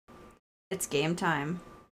It's game time.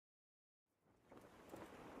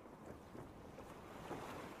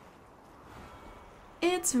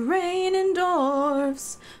 It's raining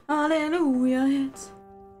dwarfs. Hallelujah.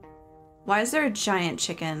 Why is there a giant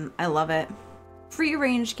chicken? I love it. Free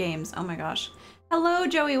range games. Oh my gosh. Hello,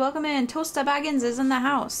 Joey. Welcome in. Toasta Baggins is in the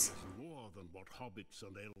house. More than what hobbits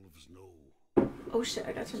and elves know. Oh shit,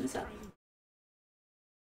 I gotta turn this up.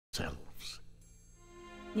 Selves.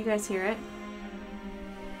 You guys hear it?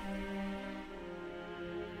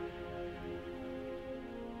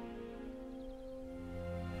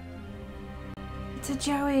 It's a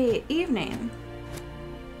Joey evening.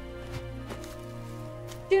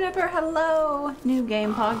 Juniper, hello! New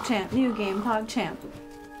game pog champ, new game pog champ.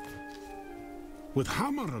 With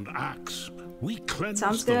hammer and axe, we cleanse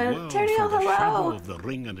Sounds the good. world Terrio, from the hello! shadow of the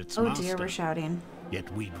ring and its Oh master. dear, we're shouting.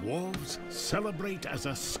 Yet we dwarves celebrate as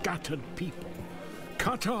a scattered people,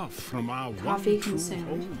 cut off from our Coffee one true consumed.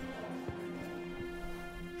 home.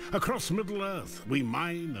 Across Middle-earth, we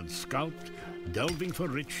mine and sculpt, delving for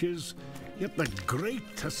riches, yet the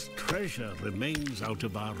greatest treasure remains out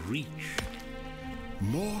of our reach.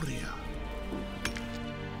 Moria.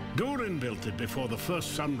 Durin built it before the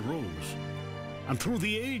first sun rose. And through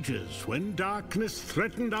the ages, when darkness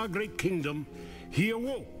threatened our great kingdom, he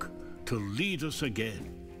awoke to lead us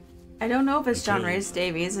again. I don't know if it's John Rhys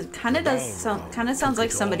Davies. It kind of sounds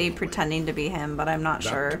like somebody pretending to be him, but I'm not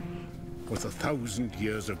sure. Was 1,000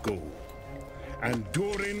 years ago. And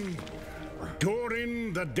Durin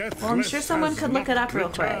the Deathless. Well, I'm sure someone could look it up real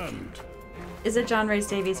quick. Is it John Rhys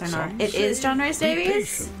Davies or not? It is John Rhys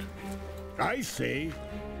Davies? I say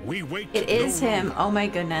we wait. It is him. longer. Oh my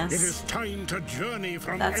It goodness. is time to journey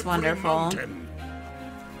from That's every wonderful. mountain.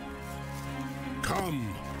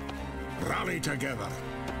 Come, rally together.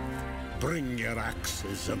 Bring your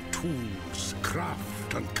axes and tools,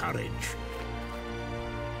 craft and courage.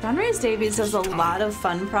 John Rhys Davies does a lot of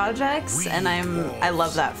fun projects, and I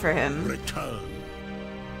love that for him. Return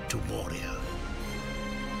to Moria.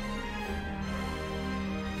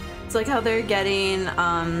 It's like how they're getting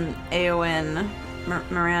Eowyn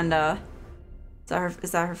Miranda.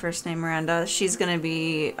 Is that her first name, Miranda? She's gonna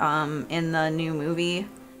be in the new movie,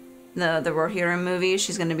 the Rohirrim movie.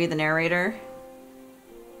 She's gonna be the narrator.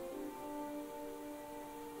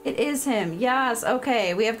 It is him. Yes.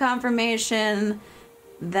 Okay. We have confirmation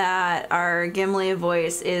that our Gimli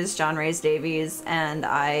voice is John Rhys Davies, and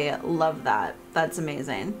I love that. That's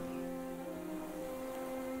amazing.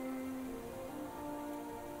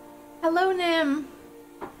 Hello, Nim.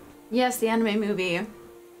 Yes, the anime movie.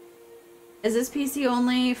 Is this PC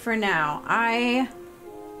only for now?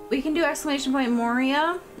 We can do exclamation point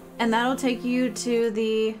Moria, and that'll take you to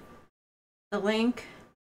the link.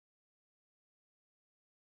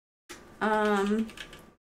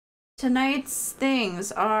 Tonight's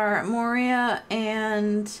things are Moria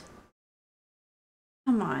and...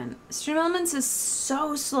 Come on. Stream Elements is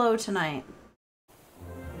so slow tonight.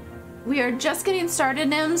 We are just getting started,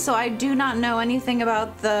 Nim, so I do not know anything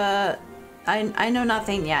about the... I know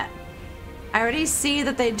nothing yet. I already see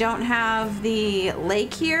that they don't have the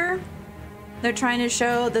lake here. They're trying to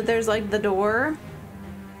show that there's like the door.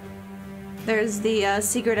 There's the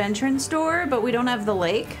secret entrance door, but we don't have the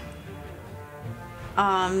lake.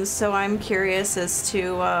 So I'm curious as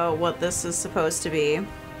to what this is supposed to be.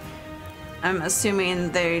 I'm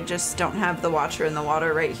assuming they just don't have the Watcher in the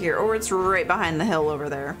water right here, or it's right behind the hill over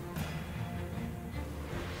there.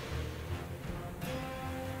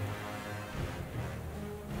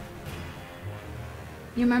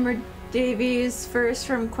 You remember Davies first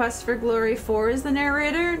from Quest for Glory 4 as the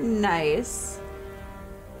narrator? Nice.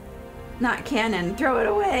 Not canon. Throw it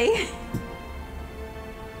away.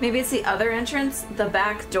 Maybe it's the other entrance? The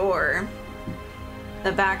back door.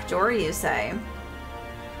 The back door, you say?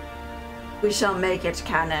 We shall make it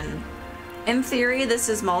canon. In theory, this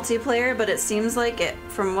is multiplayer, but it seems like it,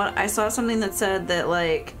 from what I saw something that said that,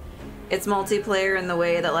 like, it's multiplayer in the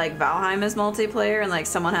way that, like, Valheim is multiplayer and, like,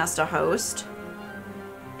 someone has to host.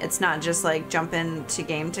 It's not just, like, jump into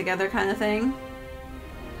game together kind of thing.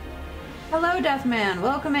 Hello, Deathman.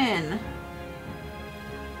 Welcome in.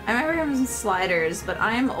 I remember him from Sliders, but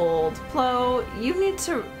I'm old. Plo, you need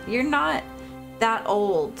to... You're not that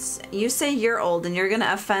old. You say you're old, and you're gonna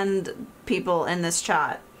offend people in this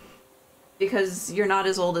chat. Because you're not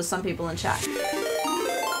as old as some people in chat.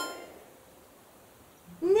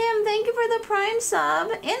 Nim, thank you for the Prime sub.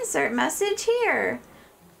 Insert message here.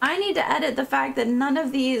 I need to edit the fact that none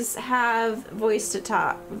of these have voice to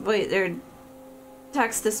talk. Wait, they're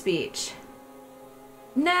text to speech.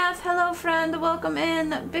 Nath, hello friend, welcome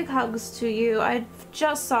in. Big hugs to you. I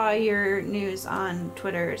just saw your news on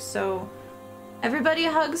Twitter, so Everybody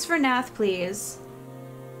hugs for Nath, please.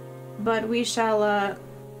 But we shall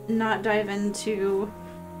not dive into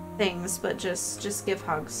things, but just give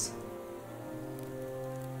hugs.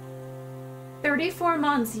 34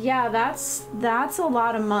 months. Yeah, that's a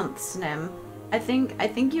lot of months, Nim. I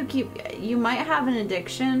think you might have an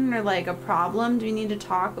addiction or like a problem. Do we need to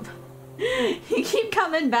talk about you keep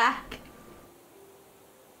coming back.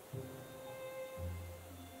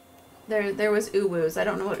 There was uwus. I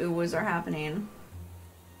don't know what uwus are happening.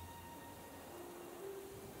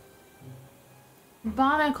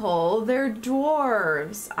 Barnacle, they're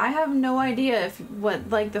dwarves. I have no idea what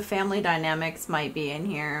like the family dynamics might be in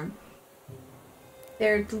here.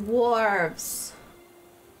 They're dwarves.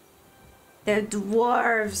 They're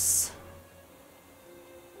dwarves.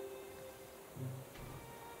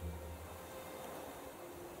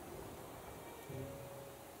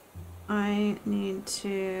 I need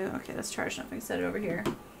to... Okay, let's charge something. Set it over here.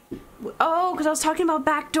 Oh, because I was talking about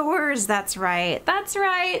back doors. That's right. That's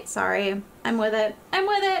right. Sorry. I'm with it. I'm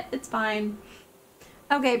with it. It's fine.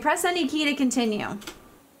 Okay, press any key to continue.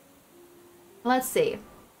 Let's see.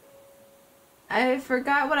 I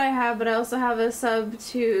forgot what I have, but I also have a sub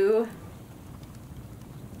to...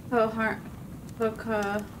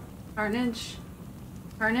 Carnage.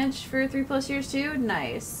 Carnage for 3+ years too?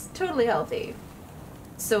 Nice. Totally healthy.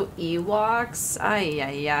 So Ewoks,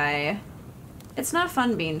 ay. It's not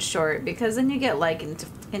fun being short because then you get likened to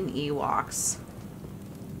fucking Ewoks.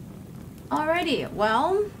 Alrighty,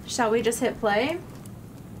 well, shall we just hit play?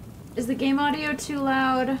 Is the game audio too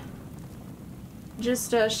loud?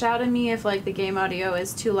 Just shout at me if like the game audio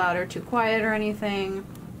is too loud or too quiet or anything.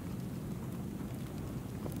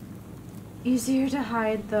 Easier to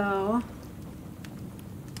hide though.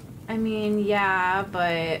 I mean, yeah,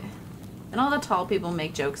 but... And all the tall people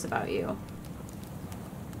make jokes about you.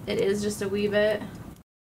 It is just a wee bit.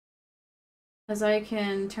 Because I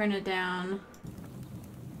can turn it down.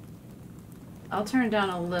 I'll turn it down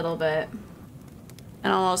a little bit.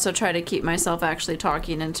 And I'll also try to keep myself actually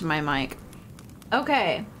talking into my mic.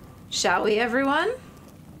 Okay. Shall we, everyone?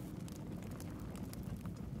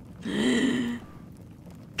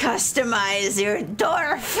 Customize your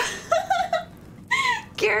dwarf!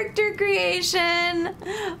 Character creation!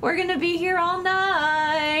 We're gonna be here all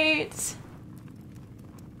night!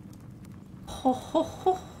 Ho ho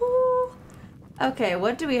ho ho! Okay,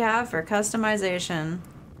 what do we have for customization?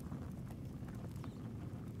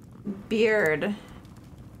 Beard.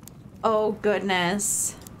 Oh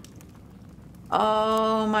goodness.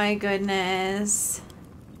 Oh my goodness.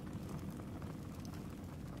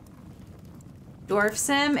 Dwarf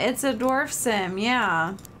sim? It's a dwarf sim,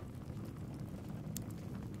 yeah.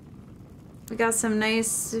 We got some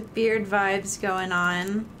nice beard vibes going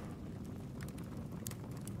on.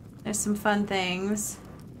 There's some fun things.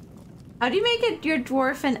 How do you make it your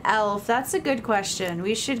dwarf and elf? That's a good question.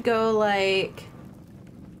 We should go like...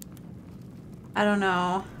 I don't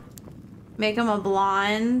know. Make him a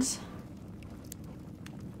blonde.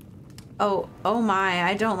 Oh my,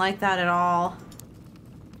 I don't like that at all.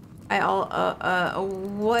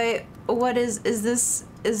 What is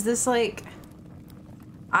this like...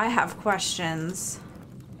 I have questions.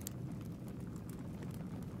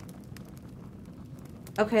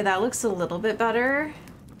 Okay, that looks a little bit better.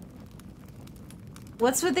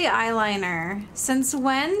 What's with the eyeliner? Since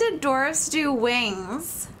when did dwarfs do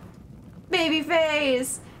wings? Baby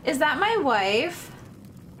face! Is that my wife?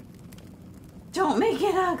 Don't make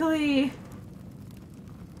it ugly.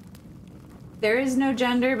 There is no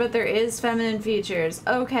gender, but there is feminine features.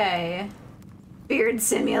 Okay. Beard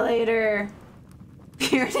simulator.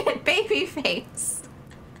 Bearded baby face.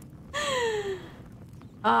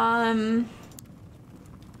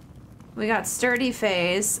 We got sturdy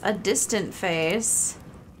face, a distant face,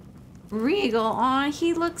 regal. Aw,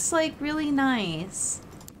 he looks like really nice.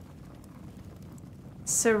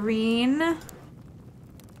 Serene,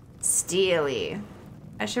 steely.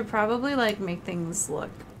 I should probably like make things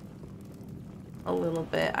look a little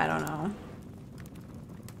bit, I don't know.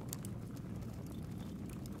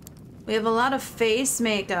 We have a lot of face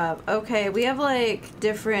makeup. Okay, we have like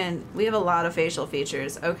we have a lot of facial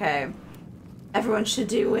features. Okay. Everyone should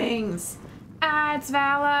do wings. Ah, it's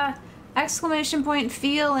Vala. Exclamation point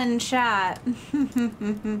feel in chat.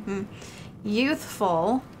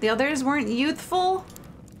 Youthful. The others weren't youthful.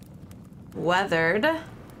 Weathered.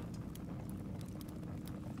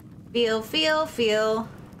 Feel.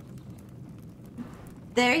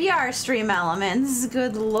 There you are, stream elements.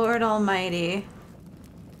 Good Lord Almighty.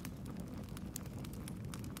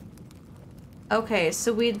 Okay,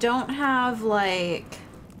 so we don't have like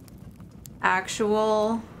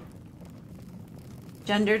actual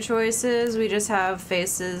Gender choices, we just have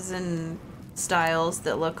faces and styles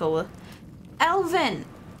that look a little... Elven!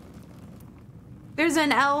 There's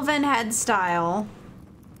an elven head style.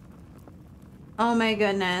 Oh my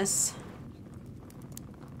goodness.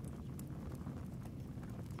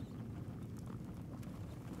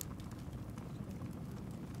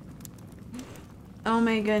 Oh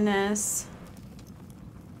my goodness.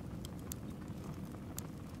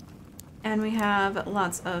 And we have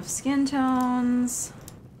lots of skin tones.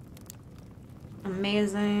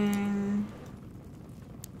 Amazing.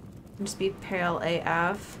 Just be pale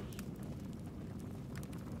AF.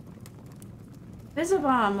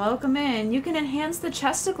 Visibomb, welcome in. You can enhance the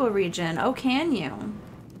chesticle region. Oh, can you?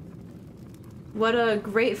 What a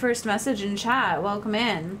great first message in chat. Welcome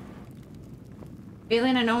in.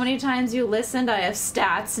 Alien, I know many times you listened. I have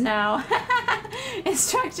stats now.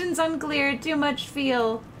 Instructions unclear. Too much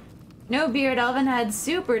feel. No beard, elven head,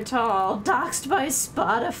 super tall. Doxed by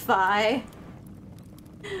Spotify.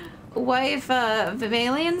 Wife,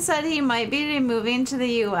 Vivalian said he might be moving to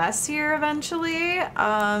the US here eventually.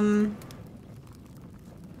 And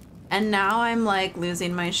now I'm like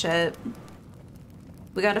losing my shit.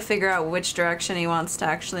 We gotta figure out which direction he wants to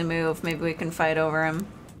actually move. Maybe we can fight over him.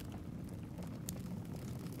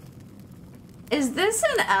 Is this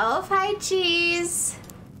an elf? Hi, Cheese.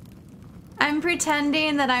 I'm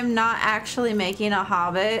pretending that I'm not actually making a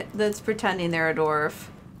hobbit that's pretending they're a dwarf.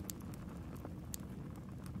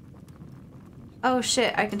 Oh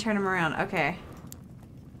shit, I can turn him around. Okay.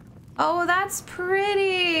 Oh, that's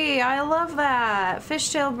pretty. I love that.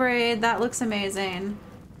 Fishtail braid. That looks amazing.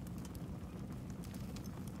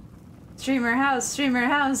 Streamer house, streamer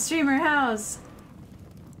house, streamer house.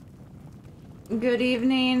 Good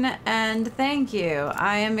evening and thank you.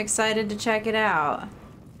 I am excited to check it out.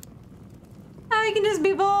 I can just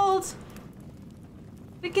be bold.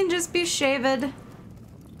 We can just be shaved.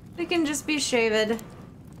 We can just be shaved.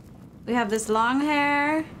 We have this long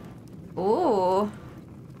hair. Ooh.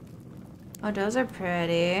 Oh, those are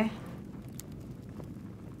pretty.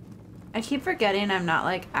 I keep forgetting I'm not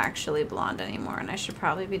like actually blonde anymore and I should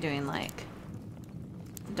probably be doing like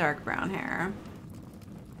dark brown hair.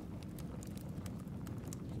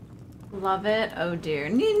 Love it. Oh dear.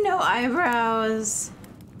 Need no eyebrows.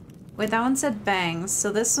 Wait, that one said bangs.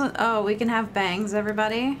 So this one, oh, we can have bangs,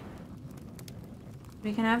 everybody.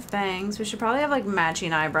 We can have bangs. We should probably have like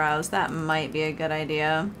matching eyebrows. That might be a good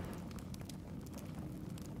idea.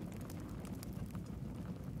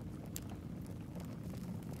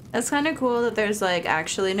 That's kind of cool that there's like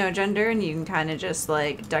actually no gender and you can kind of just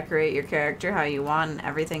like decorate your character how you want and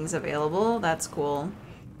everything's available. That's cool.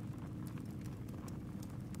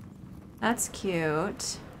 That's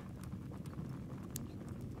cute.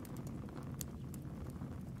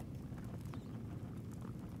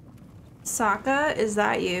 Sokka, is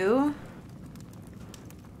that you?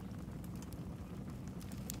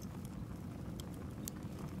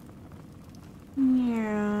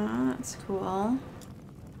 Yeah, that's cool.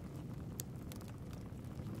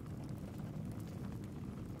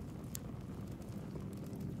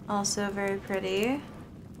 Also very pretty.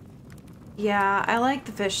 Yeah, I like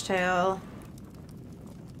the fishtail.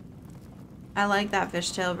 I like that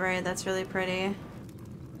fishtail braid. That's really pretty.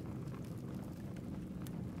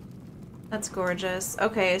 That's gorgeous.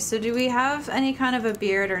 Okay, so do we have any kind of a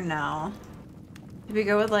beard or no? Did we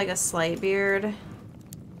go with like a slight beard?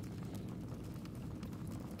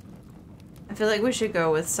 I feel like we should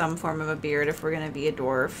go with some form of a beard if we're gonna be a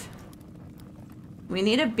dwarf. We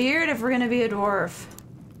need a beard if we're gonna be a dwarf.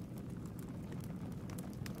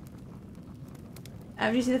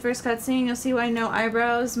 After you see the first cutscene, you'll see why no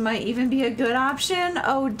eyebrows might even be a good option.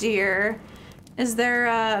 Oh dear. Is there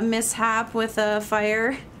a mishap with a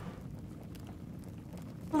fire?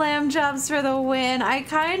 Lamb chops for the win. I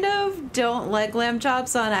kind of don't like lamb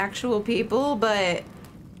chops on actual people, but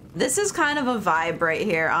this is kind of a vibe right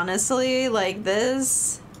here, honestly. Like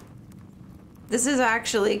this is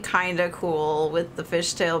actually kind of cool with the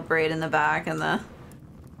fishtail braid in the back and the...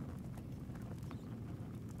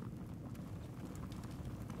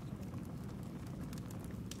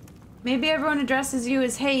 Maybe everyone addresses you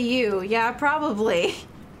as hey you. Yeah, probably.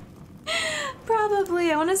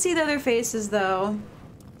 Probably. I want to see the other faces though.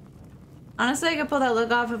 Honestly, I could pull that look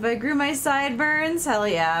off if I grew my sideburns. Hell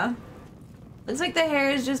yeah. Looks like the hair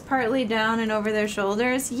is just partly down and over their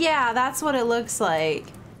shoulders. Yeah, that's what it looks like.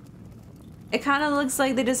 It kind of looks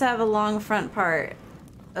like they just have a long front part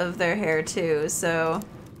of their hair too, so...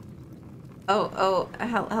 Oh,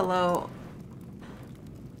 hello.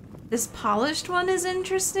 This polished one is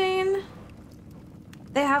interesting.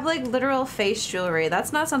 They have like literal face jewelry.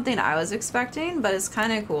 That's not something I was expecting, but it's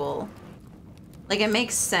kind of cool. Like, it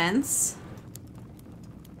makes sense.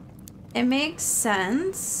 It makes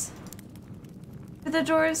sense for the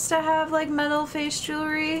dwarves to have, like, metal face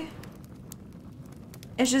jewelry.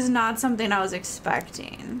 It's just not something I was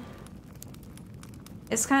expecting.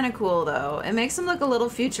 It's kind of cool, though. It makes them look a little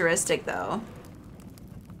futuristic, though.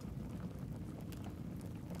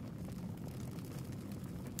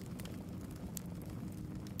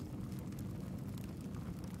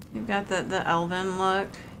 You've got the elven look.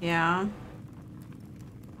 Yeah.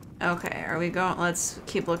 Okay, are we going? Let's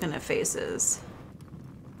keep looking at faces.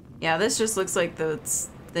 Yeah, this just looks like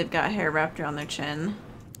they've got hair wrapped around their chin.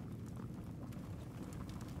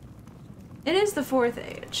 It is the fourth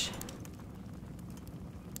age.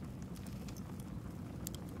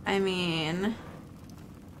 I mean,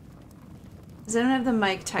 does anyone have the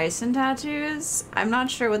Mike Tyson tattoos? I'm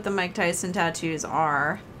not sure what the Mike Tyson tattoos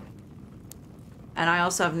are. And I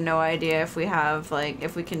also have no idea if we have, like,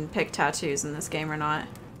 if we can pick tattoos in this game or not.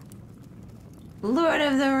 Lord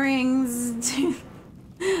of the Rings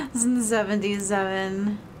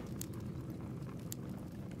 77.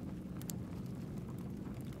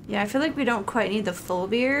 Yeah, I feel like we don't quite need the full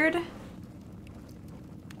beard.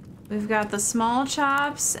 We've got the small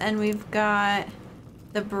chops and we've got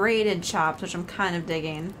the braided chops, which I'm kind of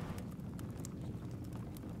digging.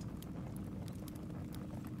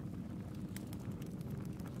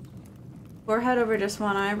 Forehead over just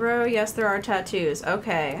one eyebrow. Yes, there are tattoos.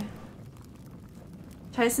 Okay.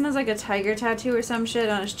 Tyson has like a tiger tattoo or some shit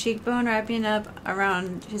on his cheekbone wrapping up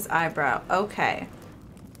around his eyebrow. Okay.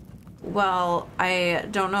 Well, I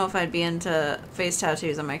don't know if I'd be into face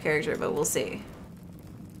tattoos on my character, but we'll see.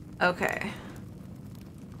 Okay.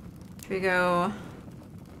 Here we go.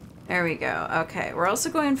 There we go. Okay, we're also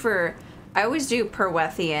going for... I always do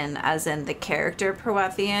Perwethian, as in the character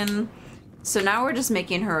Perwethian. So now we're just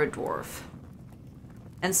making her a dwarf.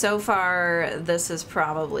 And so far, this is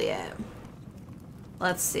probably it.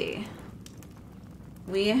 Let's see.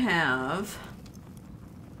 We have...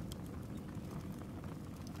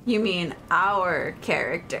 You mean our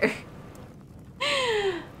character.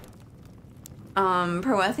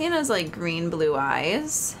 Perwethian has like green-blue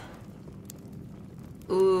eyes.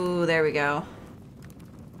 Ooh, there we go.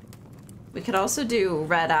 We could also do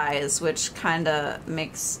red eyes, which kind of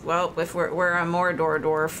makes... Well, if we're a Mordor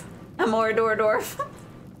dwarf. A Mordor dwarf.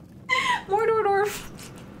 Mordor dwarf.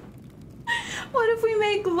 What if we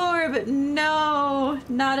make Glorb? No,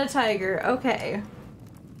 not a tiger. Okay.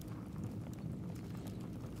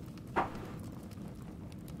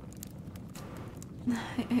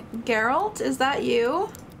 Geralt, is that you?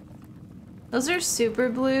 Those are super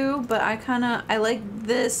blue, but I like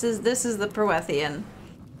this is the Perwethian.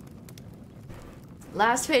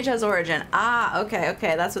 Last page has origin. Ah, okay,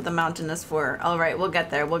 that's what the mountain is for. All right, we'll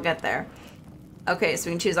get there. Okay, so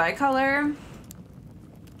we can choose eye color.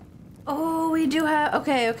 Oh, we do have,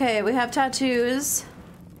 okay, we have tattoos.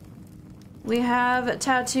 We have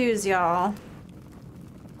tattoos, y'all.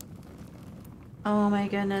 Oh my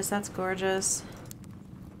goodness, that's gorgeous.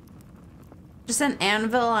 Just an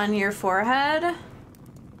anvil on your forehead.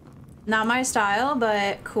 Not my style,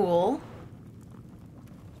 but cool.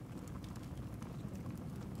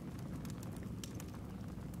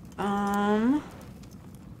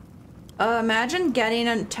 Imagine getting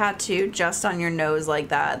a tattoo just on your nose like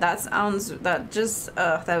that. That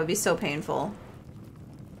would be so painful.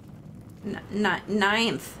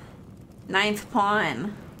 Ninth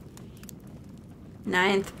pawn.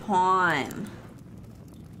 Ninth pawn.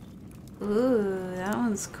 Ooh, that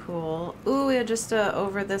one's cool. Ooh, we have just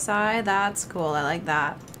over this eye. That's cool. I like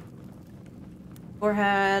that.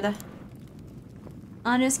 Forehead.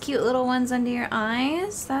 Oh, just cute little ones under your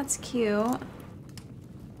eyes. That's cute.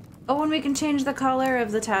 Oh, and we can change the color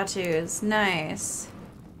of the tattoos. Nice.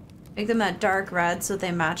 Make them that dark red so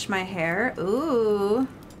they match my hair. Ooh.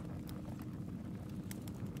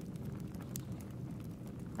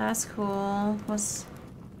 That's cool.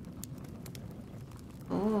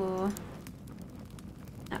 Ooh.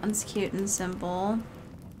 That one's cute and simple.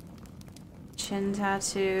 Chin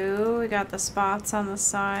tattoo. We got the spots on the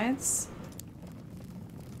sides.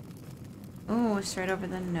 Ooh, straight over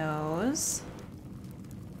the nose.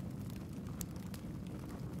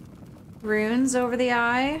 Runes over the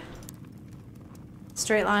eye.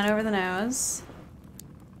 Straight line over the nose.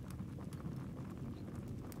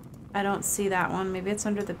 I don't see that one. Maybe it's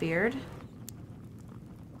under the beard.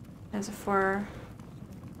 There's one's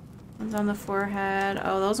on the forehead.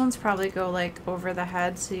 Oh, those ones probably go like over the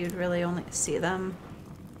head, so you'd really only see them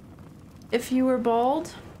if you were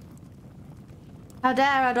bald. How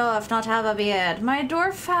dare a dwarf not have a beard? My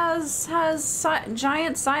dwarf has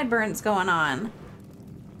giant sideburns going on.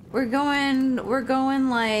 We're going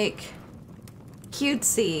like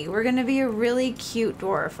cutesy. We're gonna be a really cute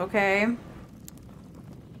dwarf, okay?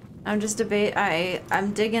 I'm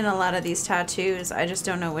digging a lot of these tattoos. I just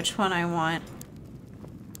don't know which one I want.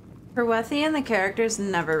 Proethian, the characters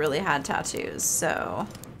never really had tattoos, so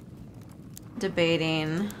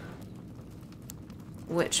debating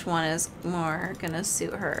which one is more gonna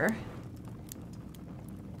suit her.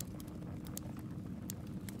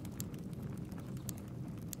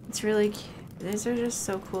 It's really cute. These are just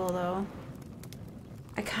so cool though.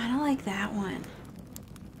 I kind of like that one.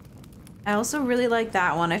 I also really like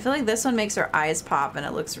that one. I feel like this one makes her eyes pop and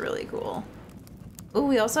it looks really cool. Ooh,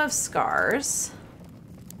 we also have scars.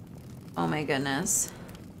 Oh my goodness.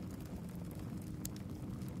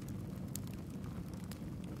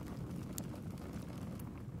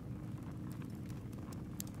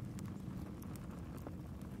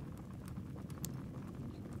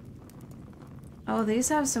 Oh, these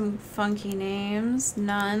have some funky names.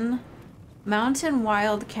 Nun. Mountain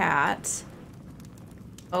Wildcat.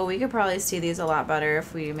 Oh, we could probably see these a lot better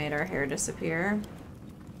if we made our hair disappear.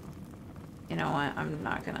 You know what? I'm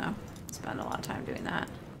not gonna spend a lot of time doing that.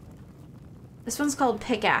 This one's called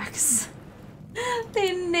Pickaxe.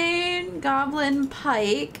 They named Goblin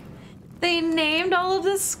Pike. They named all of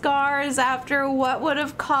the scars after what would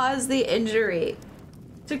have caused the injury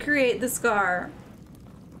to create the scar.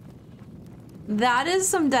 That is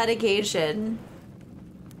some dedication.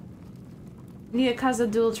 You need a cause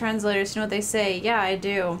of dual translators to know what they say. Yeah, I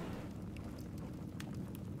do.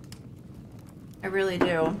 I really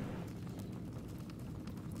do.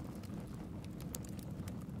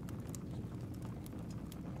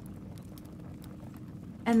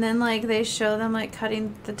 And then, like, they show them, like,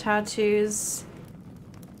 cutting the tattoos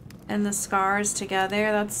and the scars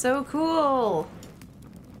together. That's so cool.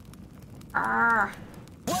 Ah.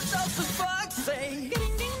 What does the fuck say?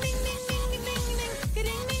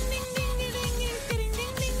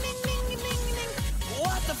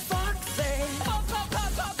 What the fuck say?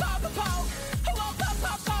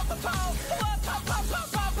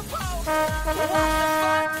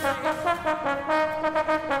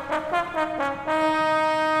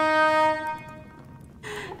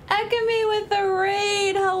 Ekami with the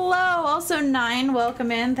raid. Hello. Also, Nine,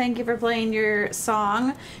 welcome in. Thank you for playing your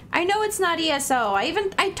song. I know it's not ESO.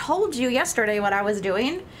 I told you yesterday what I was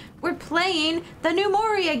doing. We're playing the new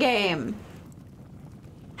Moria game.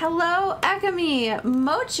 Hello, Ekami,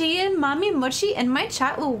 Mochi, and Mommy Mochi in my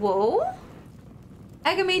chat. Whoa.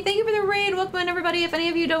 Ekami, thank you for the raid. Welcome in, everybody. If any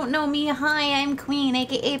of you don't know me, hi, I'm Queen,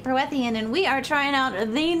 aka Proethian, and we are trying out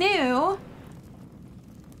the new,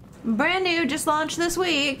 brand new, just launched this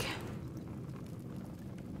week.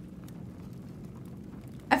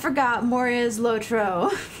 I forgot Moria's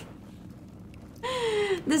Lotro.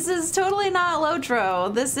 This is totally not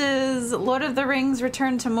Lotro. This is Lord of the Rings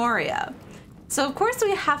Return to Moria. So of course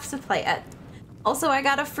we have to play it. Also, I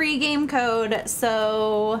got a free game code,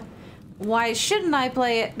 so why shouldn't I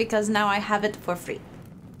play it? Because now I have it for free.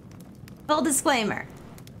 Full disclaimer,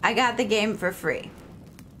 I got the game for free.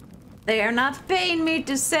 They are not paying me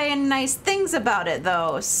to say nice things about it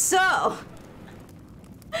though, so...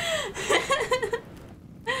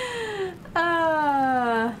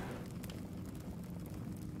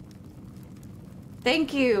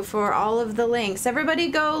 Thank you for all of the links. Everybody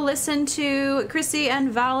go listen to Chrissy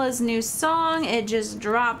and Vala's new song. It just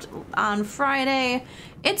dropped on Friday.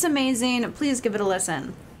 It's amazing. Please give it a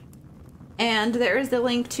listen. And there is the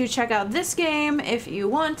link to check out this game if you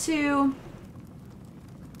want to.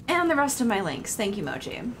 And the rest of my links. Thank you,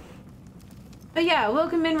 Mochi. But yeah,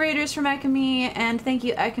 welcome in raiders from Ekami, and thank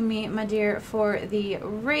you, Ekami, my dear, for the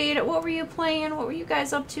raid. What were you playing? What were you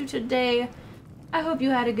guys up to today? I hope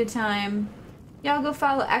you had a good time. Y'all go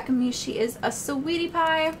follow Ekami. She is a sweetie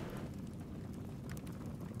pie.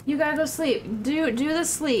 You gotta go sleep. Do the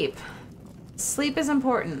sleep. Sleep is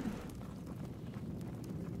important.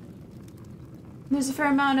 There's a fair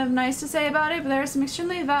amount of nice to say about it, but there are some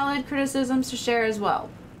extremely valid criticisms to share as well.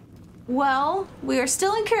 Well, we are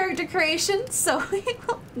still in character creation, so we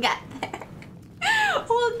will get there.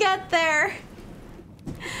 We'll get there.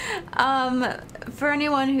 For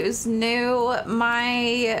anyone who's new,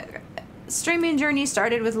 my streaming journey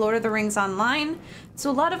started with Lord of the Rings Online. So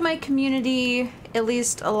a lot of my community, at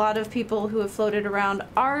least a lot of people who have floated around,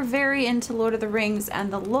 are very into Lord of the Rings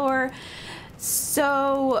and the lore.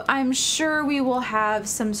 So I'm sure we will have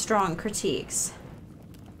some strong critiques.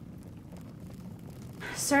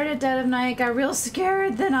 Started dead of night, got real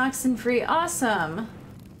scared, then Oxenfree. Awesome.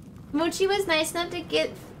 Mochi was nice enough to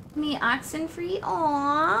get me Oxenfree.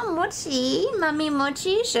 Aww, Mochi. Mommy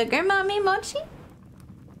Mochi. Sugar Mommy Mochi.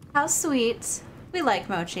 How sweet. We like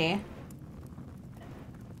Mochi.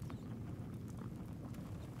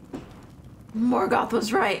 Morgoth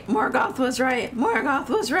was right. Morgoth was right. Morgoth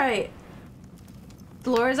was right.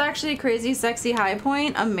 Lore is actually a crazy, sexy high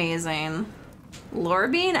point. Amazing. Lore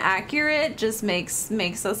being accurate just makes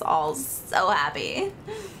us all so happy.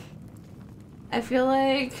 I feel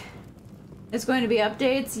like it's going to be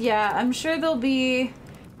updates. Yeah, I'm sure there'll be...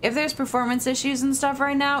 If there's performance issues and stuff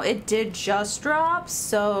right now, it did just drop,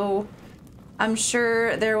 so I'm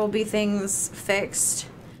sure there will be things fixed.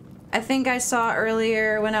 I think I saw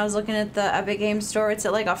earlier when I was looking at the Epic Games Store, it's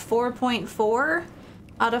at like a 4.4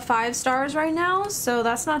 out of 5 stars right now, so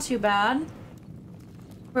that's not too bad.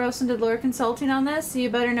 Rosen did lore consulting on this, so you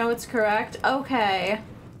better know it's correct. Okay.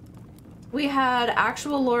 We had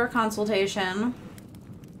actual lore consultation.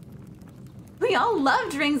 We all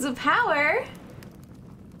loved Rings of Power.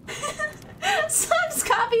 Slap's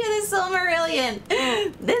copy of the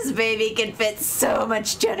Silmarillion. This baby can fit so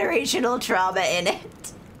much generational trauma in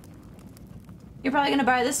it. You're probably gonna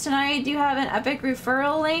buy this tonight. Do you have an Epic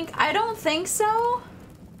referral link? I don't think so.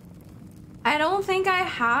 I don't think I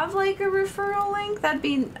have like a referral link. That'd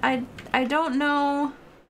be, I don't know.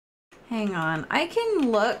 Hang on, I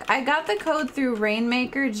can look. I got the code through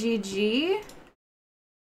Rainmaker GG,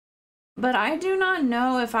 but I do not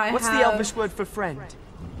know if I What's have... the Elvish word for friend?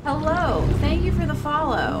 Hello, thank you for the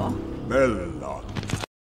follow. Bella.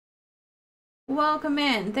 Welcome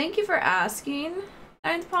in. Thank you for asking,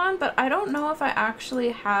 Ninth Pawn, but I don't know if I actually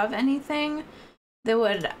have anything that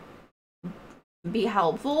would be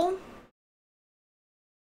helpful.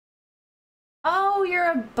 Oh,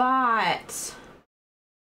 you're a bot.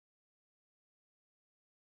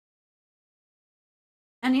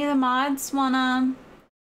 Any of the mods wanna...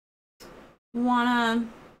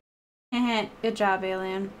 Good job,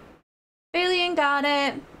 Alien. Alien got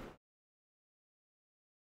it.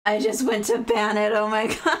 I just went to ban it, oh my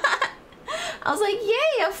god. I was like,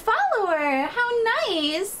 yay, a follower! How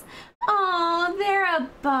nice! Oh, they're a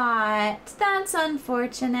bot. That's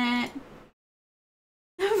unfortunate.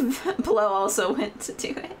 Blow also went to do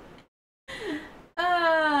it.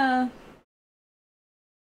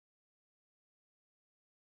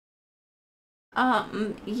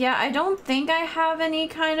 Yeah, I don't think I have any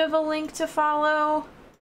kind of a link to follow.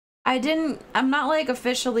 I'm not like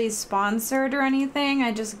officially sponsored or anything.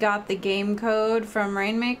 I just got the game code from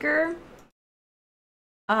Rainmaker.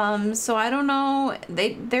 So I don't know.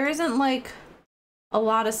 There isn't like a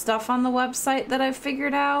lot of stuff on the website that I've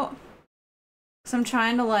figured out. So I'm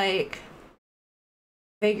trying to like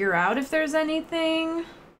figure out if there's anything.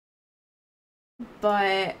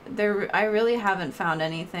 But I really haven't found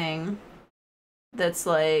anything that's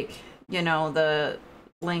like, you know, the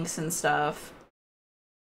links and stuff.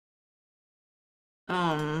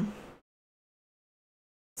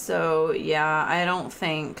 So yeah, I don't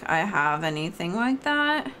think I have anything like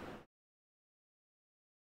that.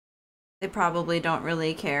 They probably don't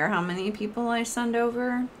really care how many people I send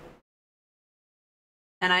over.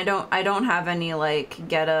 And I don't have any like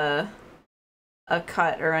get a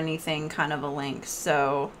cut or anything kind of a link,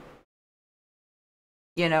 so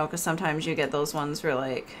you know, because sometimes you get those ones where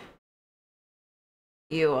like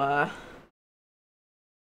you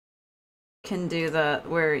can do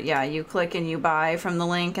where yeah, you click and you buy from the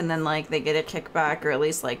link and then like they get a kickback or at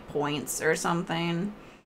least like points or something.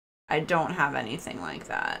 I don't have anything like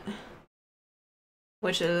that,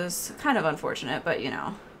 which is kind of unfortunate, but you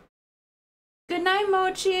know. Good night,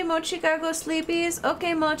 Mochi. Mochi gotta go sleepies.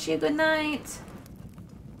 Okay, Mochi, good night.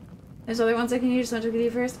 There's other ones I can use, so I'll take you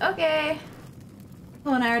first. Okay.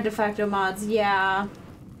 Paul and I are de facto mods, yeah.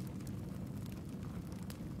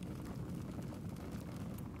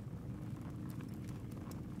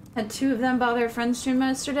 Had 2 of them bother their friends stream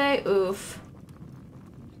yesterday. Oof.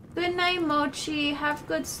 Good night, Mochi. Have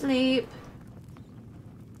good sleep.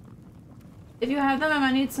 If you have them, I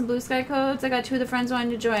might need some Blue Sky codes. I got 2 of the friends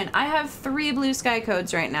wanting to join. I have 3 Blue Sky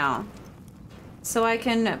codes right now, so I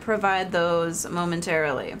can provide those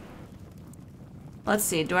momentarily. Let's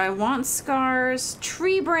see. Do I want scars?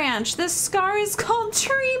 Tree branch. This scar is called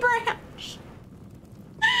tree branch.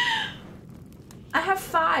 I have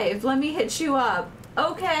 5. Let me hit you up.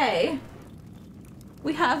 Okay.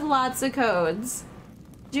 We have lots of codes.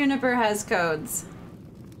 Juniper has codes.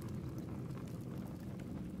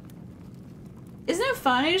 Isn't it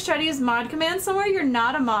fun? You just try to use mod command somewhere you're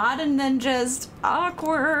not a mod and then just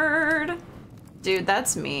awkward. Dude,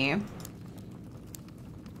 that's me.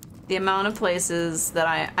 The amount of places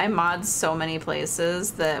that I mod so many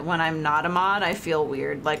places that when I'm not a mod, I feel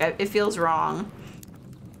weird. Like, it feels wrong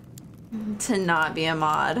to not be a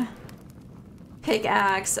mod.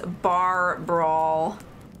 Pickaxe, bar, brawl.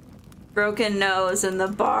 Broken nose in the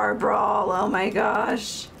bar brawl. Oh my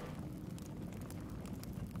gosh.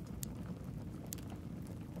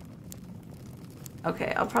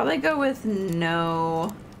 Okay, I'll probably go with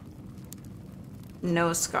no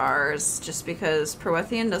scars, just because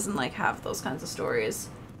Proethian doesn't like have those kinds of stories.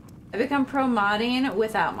 I become pro modding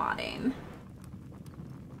without modding.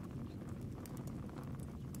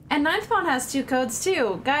 And Ninth Spawn has 2 codes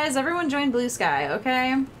too. Guys, everyone join Blue Sky,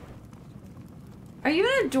 okay? Are you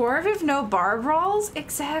in a dwarf if no bar brawls?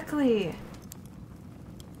 Exactly.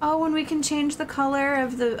 Oh, and we can change the color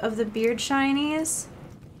of the beard shinies.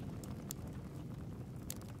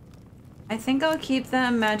 I think I'll keep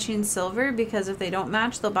them matching silver because if they don't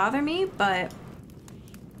match, they'll bother me, but...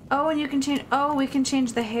 Oh, and you can change... Oh, we can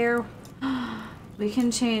change the hair. We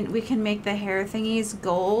can make the hair thingies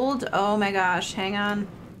gold. Oh my gosh, hang on.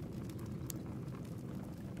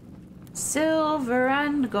 Silver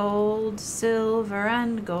and gold, silver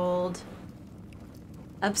and gold.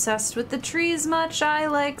 Obsessed with the trees much, I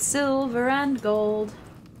like silver and gold.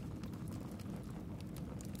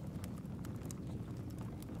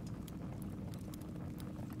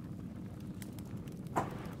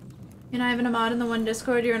 You're not even a mod in the one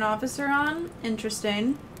Discord you're an officer on?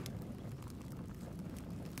 Interesting.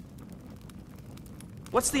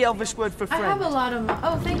 What's the Elvish word for friend? I have a lot of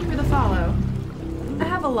oh, thank you for the follow. I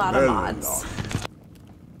have a lot of mods.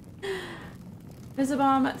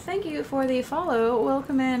 Visibomb, thank you for the follow.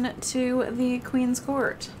 Welcome in to the Queen's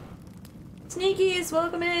Court. Sneakies,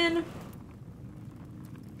 welcome in.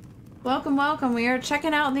 Welcome, welcome. We are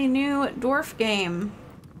checking out the new dwarf game.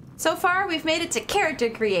 So far, we've made it to character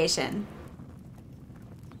creation.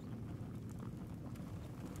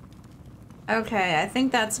 Okay, I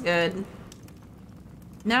think that's good.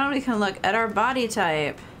 Now we can look at our body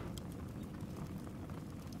type.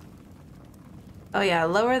 Oh yeah,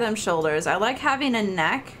 lower them shoulders. I like having a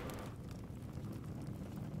neck.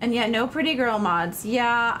 And yeah, no pretty girl mods.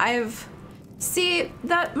 Yeah, see,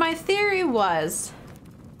 that my theory was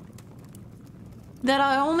that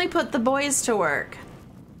I only put the boys to work.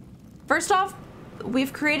 First off,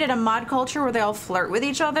 we've created a mod culture where they all flirt with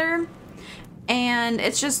each other. And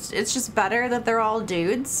it's just better that they're all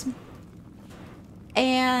dudes.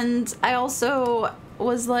 And I also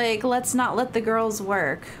was like, let's not let the girls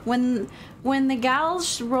work. When the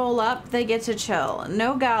gals roll up, they get to chill.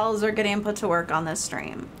 No gals are getting put to work on this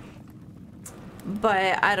stream.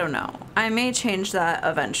 But I don't know. I may change that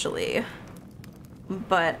eventually.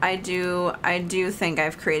 But I do think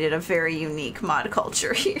I've created a very unique mod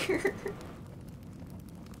culture here.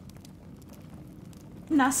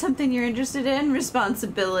 Not something you're interested in?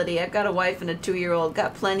 Responsibility. I've got a wife and a 2-year-old.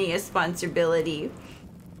 Got plenty of responsibility.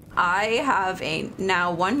 I have a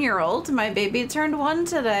now 1-year-old. My baby turned 1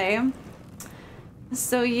 today.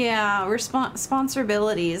 So yeah,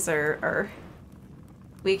 responsibilities are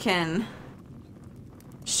we can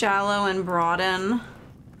shallow and broaden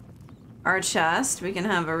our chest. We can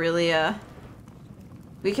have a really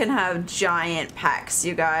we can have giant pecs,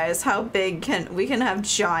 you guys. How big we can have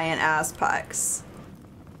giant ass pecs.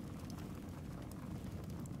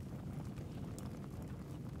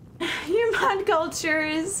 Your mod culture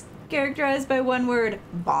is characterized by one word: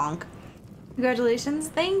 bonk. Congratulations,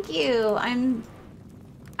 thank you. I'm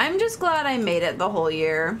just glad I made it the whole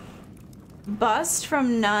year. Bust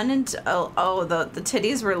from none into oh the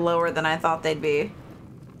titties were lower than I thought they'd be,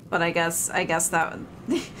 but I guess that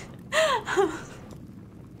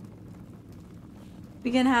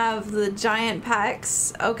we can have the giant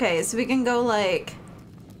pecs. Okay, so we can go like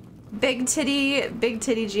big titty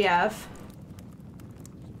GF.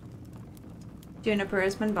 Juniper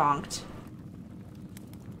has been bonked.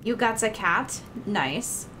 You got a cat?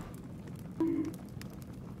 Nice.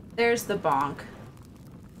 There's the bonk.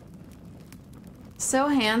 So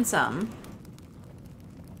handsome.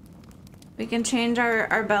 We can change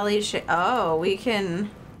our belly shape. Oh, we can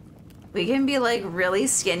be like really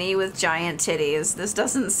skinny with giant titties. This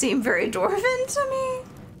doesn't seem very dwarven to me.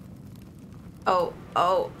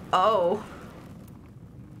 Oh.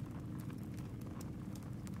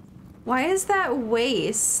 Why is that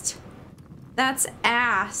waist? That's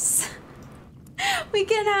ass. We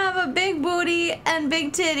can have a big booty and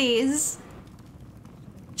big titties.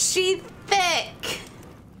 She thick.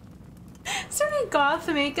 Starting goth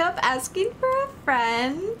makeup, asking for a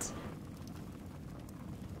friend.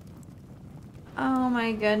 Oh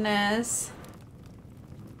my goodness.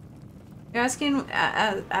 You're asking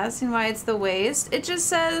why it's the waist? It just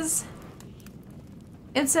says...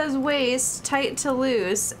 It says waist, tight to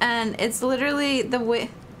loose, and it's literally the way...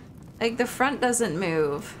 Like, the front doesn't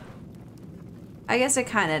move. I guess it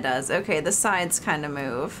kind of does. Okay, the sides kind of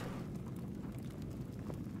move.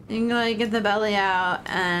 You can like get the belly out,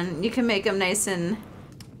 and you can make them nice and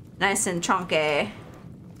chunky.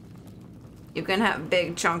 You can have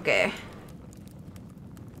big chunky,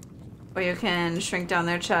 or you can shrink down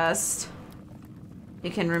their chest.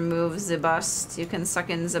 You can remove the bust. You can suck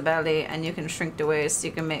in the belly, and you can shrink the waist.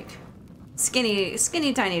 You can make skinny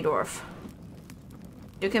tiny dwarf.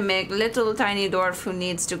 You can make little tiny dwarf who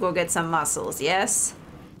needs to go get some muscles. Yes,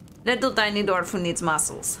 little tiny dwarf who needs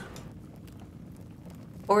muscles.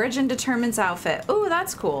 Origin determines outfit. Ooh,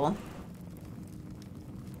 that's cool.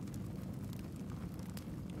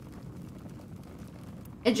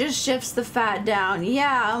 It just shifts the fat down.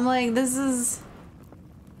 Yeah, I'm like, this is...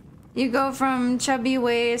 You go from chubby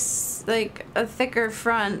waist, like a thicker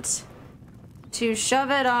front, to shove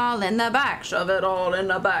it all in the back. Shove it all in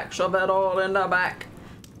the back. Shove it all in the back.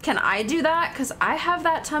 Can I do that? Because I have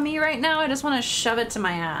that tummy right now. I just want to shove it to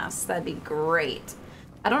my ass. That'd be great.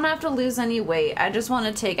 I don't have to lose any weight. I just want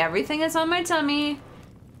to take everything that's on my tummy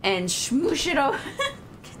and smoosh it over.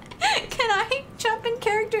 Can I jump in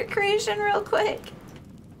character creation real quick?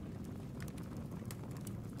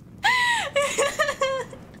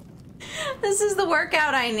 This is the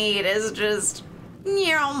workout I need, is just...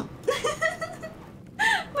 Move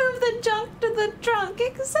the junk to the trunk.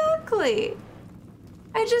 Exactly.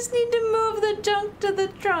 I just need to move the junk to the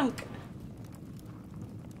trunk.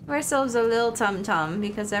 Ourselves a little tum-tum,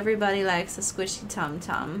 because everybody likes a squishy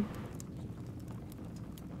tum-tum.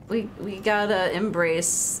 We gotta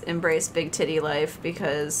embrace big titty life,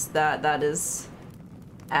 because that is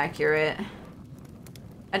accurate.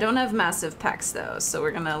 I don't have massive pecs though, so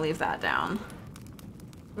we're gonna leave that down.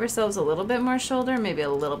 Give ourselves a little bit more shoulder, maybe a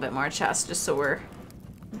little bit more chest, just so we're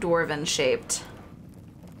dwarven shaped.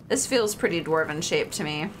 This feels pretty dwarven shaped to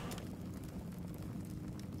me.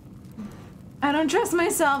 I don't trust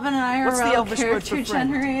myself in an IRL character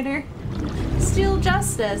generator. Steel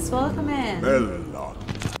Justice, welcome in. Hello.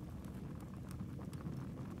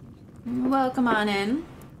 Welcome on in.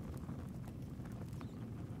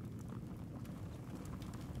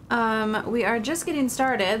 We are just getting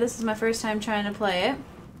started. This is my first time trying to play it.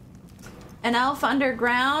 An Elf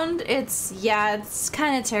Underground, it's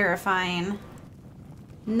kind of terrifying.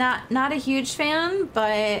 Not a huge fan,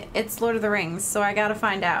 but it's Lord of the Rings, so I gotta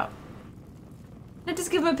find out. I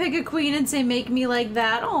just give him a pick a queen and say, make me like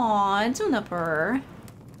that. Aw, Juniper.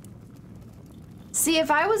 See,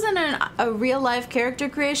 if I was in a real life character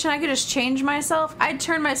creation, I could just change myself. I'd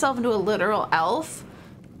turn myself into a literal elf.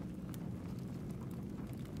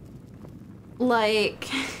 Like...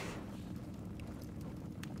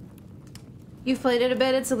 You've played it a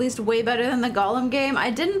bit, it's at least way better than the Gollum game.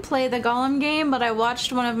 I didn't play the Gollum game, but I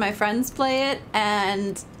watched one of my friends play it,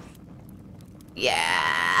 and...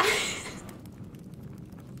 Yeah...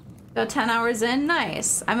 About 10 hours in,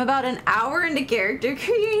 nice. I'm about an hour into character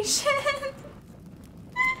creation.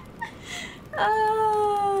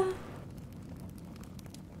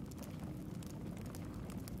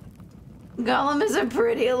 Gollum is a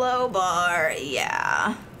pretty low bar,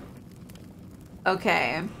 yeah.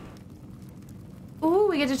 Okay. Ooh,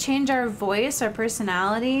 we get to change our voice, our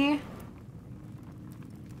personality.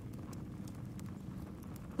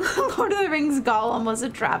 Lord of the Rings Gollum was a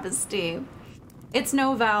travesty. It's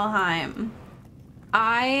no Valheim.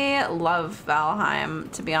 I love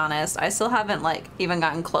Valheim, to be honest. I still haven't, like, even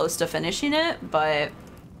gotten close to finishing it, but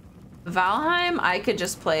Valheim I could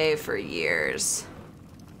just play for years.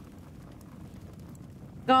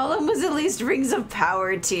 Gollum was at least Rings of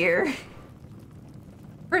Power tier.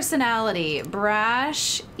 Personality,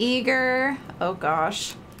 brash, eager, oh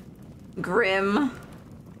gosh, grim,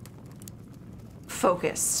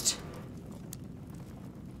 focused.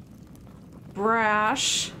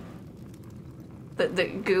 Brash. The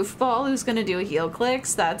goofball who's gonna do heel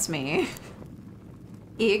clicks, that's me.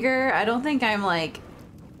 Eager, I don't think I'm like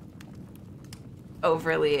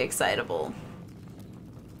overly excitable.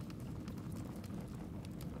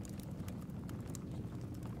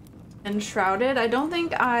 Enshrouded, I don't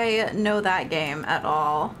think I know that game at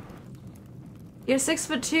all. You're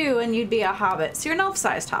 6'2" and you'd be a hobbit, so you're an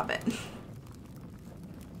elf-sized hobbit.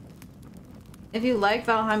 If you like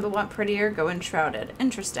Valheim but want prettier, go Enshrouded.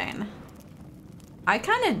 Interesting. I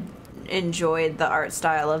kind of enjoyed the art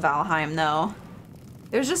style of Valheim, though.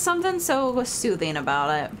 There's just something so soothing about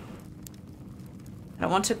it. I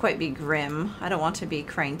don't want to quite be grim. I don't want to be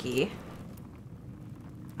cranky.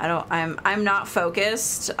 I'm not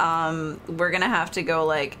focused. We're gonna have to go,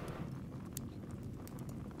 like...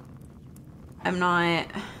 I'm not...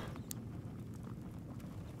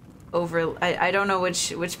 I don't know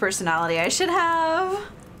which personality I should have.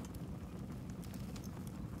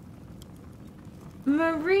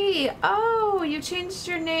 Marie. Oh, you changed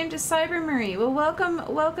your name to Cyber Marie. Well,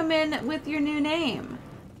 welcome in with your new name.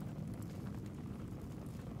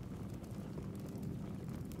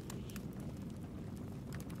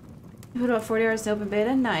 Put about 40 hours to open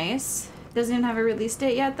beta. Nice. Doesn't even have a release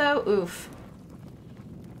date yet, though. Oof.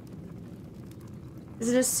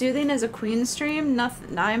 Is it as soothing as a Queen stream?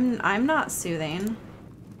 Nothing. I'm not soothing.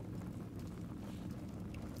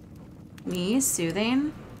 Me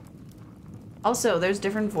soothing? Also, there's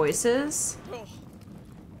different voices. Oh,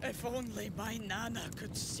 if only my Nana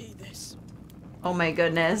could see this. Oh my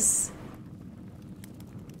goodness.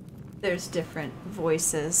 There's different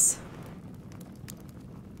voices.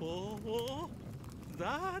 Oh,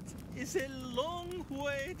 that is a long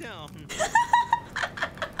way down.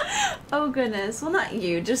 Oh goodness. Well, not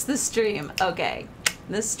you, just the stream. Okay.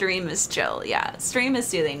 The stream is chill. Yeah, stream is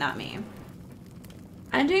soothing, not me.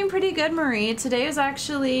 I'm doing pretty good, Marie. Today is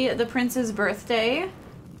actually the prince's birthday,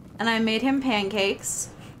 and I made him pancakes.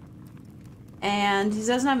 And he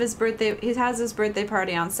doesn't have his birthday, he has his birthday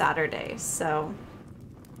party on Saturday, so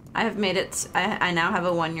I have made it, I now have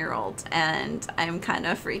a 1-year-old, and I'm kind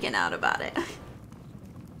of freaking out about it.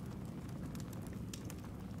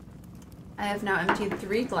 I have now emptied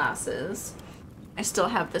 3 glasses. I still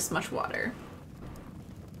have this much water.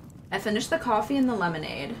 I finished the coffee and the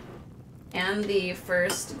lemonade, and the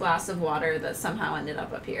first glass of water that somehow ended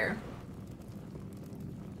up here.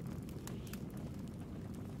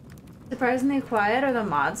 Surprisingly quiet. Are the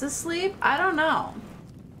mods asleep? I don't know.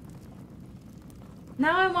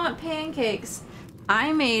 Now I want pancakes.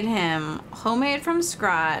 I made him homemade from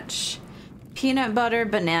scratch peanut butter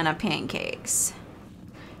banana pancakes.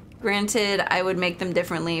 Granted, I would make them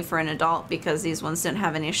differently for an adult because these ones didn't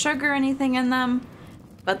have any sugar or anything in them,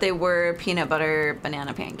 but they were peanut butter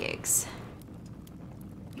banana pancakes.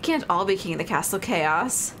 You can't all be King of the Castle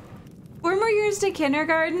Chaos. 4 more years to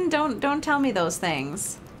kindergarten? Don't tell me those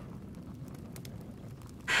things.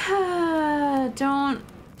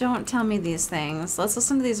 Don't tell me these things. Let's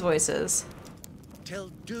listen to these voices.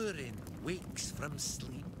 Till Durin wakes from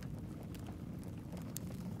sleep.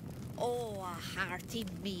 Oh, a hearty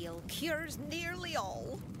meal cures nearly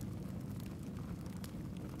all.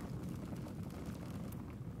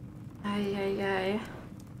 Ay.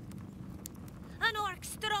 An orc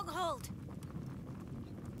stronghold.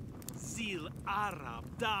 Zil Arab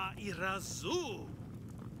da Irazu.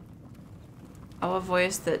 Oh, a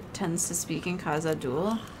voice that tends to speak in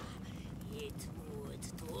Khazad-dûl.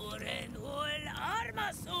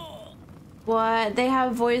 What? They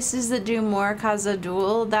have voices that do more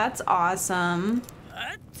Khazad-dûl? That's awesome.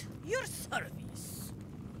 At your service.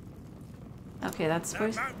 Okay, that's The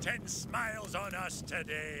first. mountain smiles on us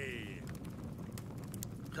today.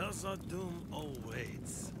 Khazad-dûm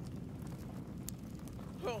awaits.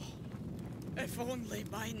 Oh, if only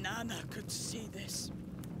my Nana could see this.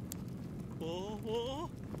 Oh,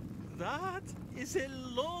 that is a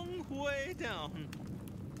long way down.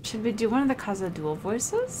 Should we do one of the Khazad-dûl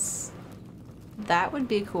voices? That would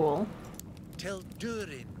be cool. Till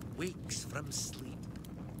Durin wakes from sleep.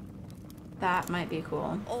 That might be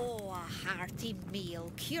cool. Oh, a hearty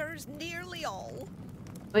meal cures nearly all.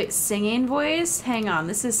 Wait, singing voice? Hang on,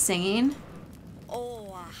 this is singing? Oh,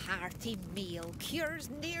 a hearty meal cures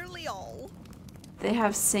nearly all. They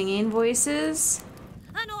have singing voices?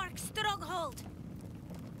 An orc stronghold.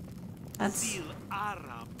 That's... Zil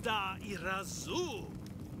Arab da Irazu.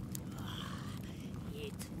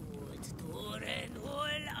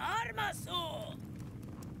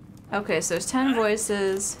 Okay, so there's 10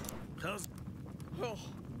 voices. Oh,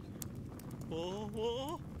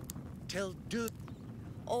 Oh, Till Durin.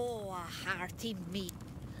 Oh, a hearty meal.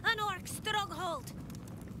 An orc stronghold.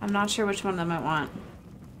 I'm not sure which one of them I want.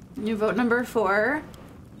 New vote number 4.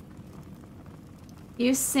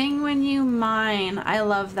 You sing when you mine. I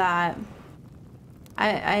love that.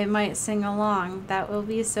 I might sing along. That will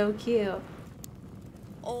be so cute.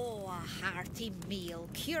 Oh, a hearty meal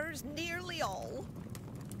cures nearly all.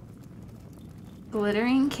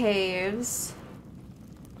 Glittering Caves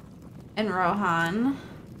in Rohan.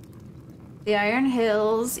 The Iron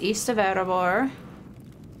Hills east of Erebor.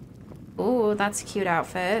 Ooh, that's a cute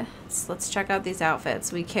outfit. Let's check out these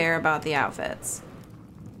outfits. We care about the outfits.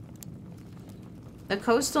 The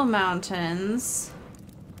Coastal Mountains.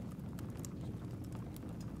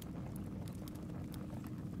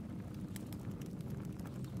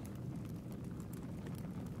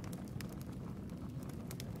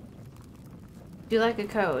 Do you like a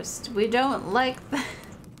coast? We don't like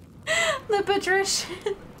the patrician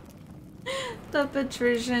the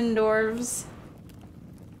patrician dwarves.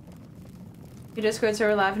 Your Discord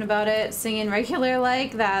server laughing about it, singing regular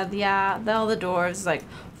like that. Yeah, all the dwarves like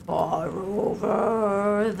far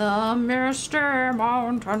over the misty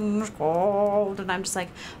mountains cold, and I'm just like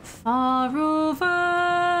far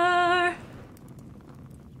over.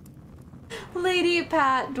 Lady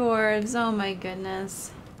Pat dwarves. Oh my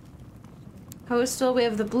goodness. Coastal, we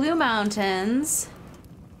have the Blue Mountains.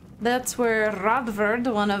 That's where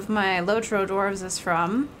Radvard, one of my Lotro dwarves, is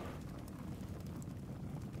from.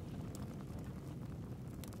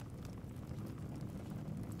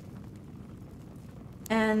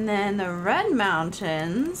 And then the Red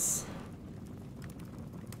Mountains.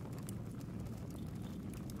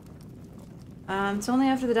 It's only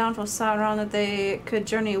after the downfall of Sauron that they could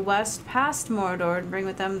journey west past Mordor and bring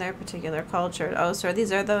with them their particular culture. Oh, so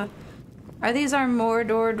these are these our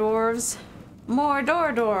Mordor dwarves?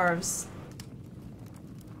 Mordor dwarves!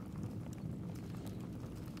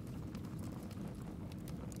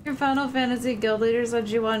 Your Final Fantasy guild leader said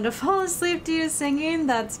you wanted to fall asleep to you singing?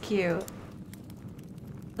 That's cute.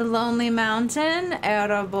 The Lonely Mountain,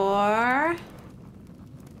 Erebor.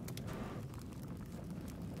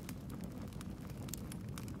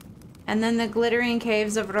 And then the Glittering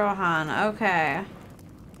Caves of Rohan. Okay.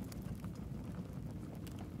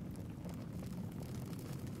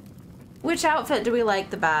 Which outfit do we like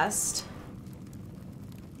the best?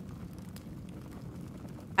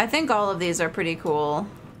 I think all of these are pretty cool.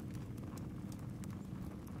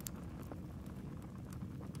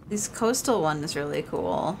 This coastal one is really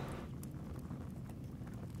cool.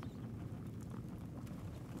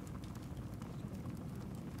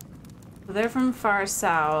 They're from far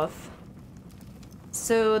south.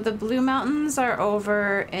 So the Blue Mountains are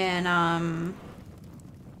over in,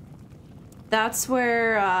 that's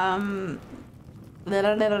where,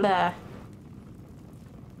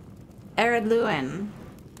 Ered Luin.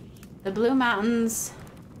 The Blue Mountains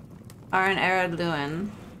are in Ered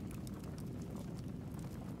Luin.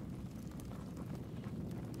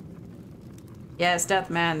 Yes,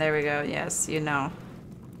 Deathman, there we go. Yes, you know.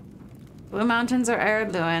 Blue Mountains are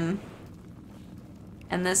Ered Luin.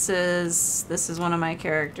 And this is one of my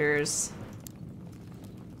characters.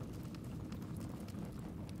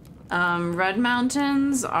 Red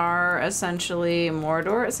Mountains are essentially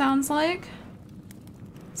Mordor, it sounds like.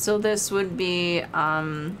 So this would be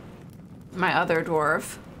my other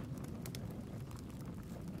dwarf.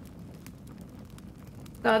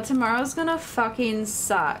 God, tomorrow's gonna fucking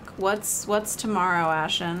suck. What's tomorrow,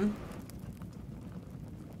 Ashen?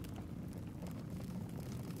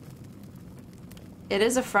 It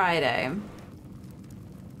is a Friday.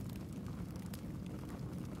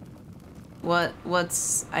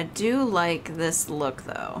 I do like this look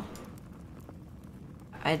though.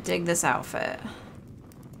 I dig this outfit.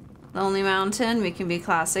 Lonely Mountain, we can be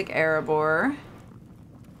classic Erebor.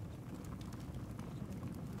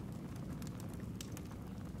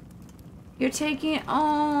 You're taking,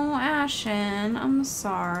 oh, Ashen, I'm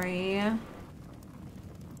sorry.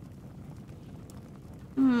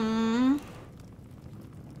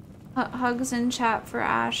 Hugs in chat for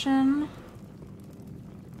Ashen.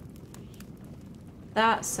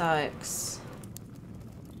 That sucks.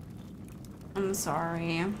 I'm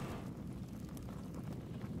sorry.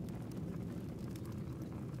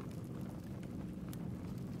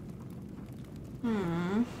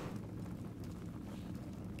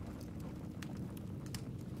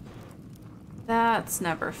 That's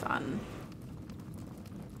never fun.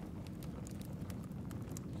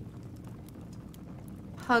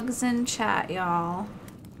 Hugs in chat, y'all.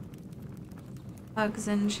 Hugs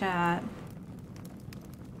in chat.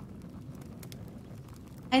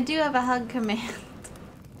 I do have a hug command.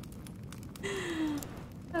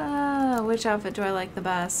 Which outfit do I like the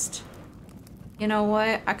best? You know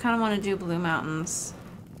what? I kind of want to do Blue Mountains.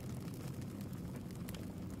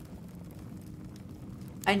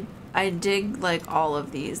 I dig like all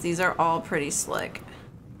of these. These are all pretty slick.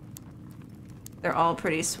 They're all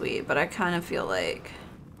pretty sweet, but I kind of feel like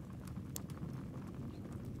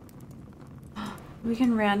we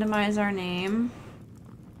can randomize our name.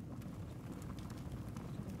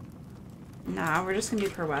 Nah, we're just gonna do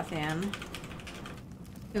Perwethian.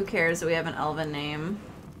 Who cares that we have an elven name?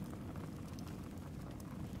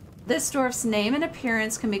 This dwarf's name and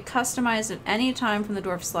appearance can be customized at any time from the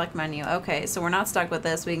dwarf select menu. Okay, so we're not stuck with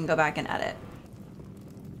this. We can go back and edit.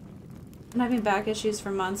 I'm having back issues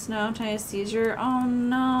for months now. Tiny seizure. Oh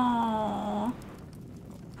no.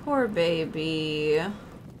 Poor baby.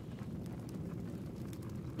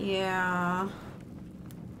 Yeah.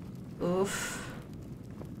 Oof.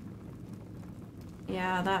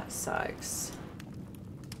 Yeah, that sucks.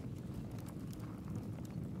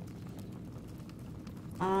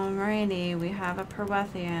 Alrighty, we have a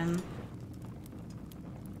Perwethian.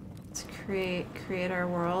 Let's create our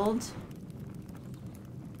world.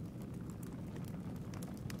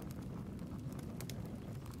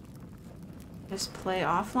 Just play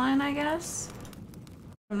offline, I guess?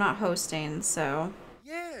 I'm not hosting, so...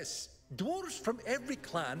 Yes, dwarves from every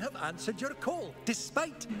clan have answered your call,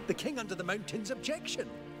 despite the King Under the Mountain's objection.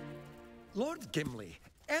 Lord Gimli,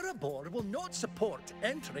 Erebor will not support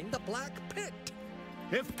entering the Black Pit.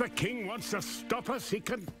 If the king wants to stop us, he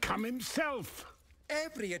can come himself.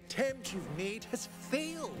 Every attempt you've made has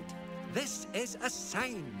failed. This is a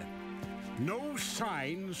sign. No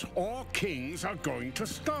signs or kings are going to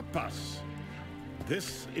stop us.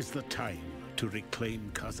 This is the time to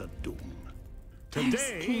reclaim Khazad-dûm.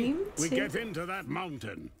 Today, we get into that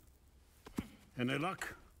mountain. Any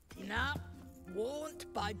luck? Nah,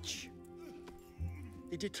 won't budge.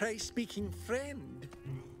 Did you try speaking friend?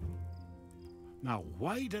 Now,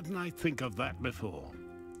 why didn't I think of that before?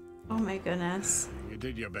 Oh my goodness. You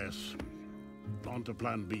did your best. On to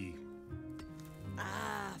plan B.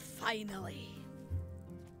 Ah, finally.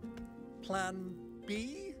 Plan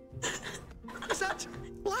B? Is that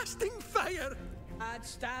blasting fire? I'd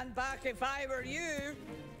stand back if I were you.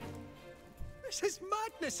 This is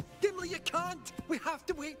madness! Gimli, you can't! We have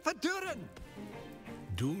to wait for Durin!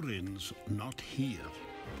 Durin's not here.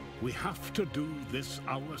 We have to do this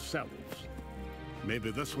ourselves.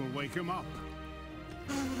 Maybe this will wake him up.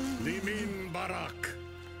 Limin Barak.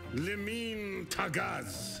 Limin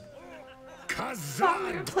Tagaz.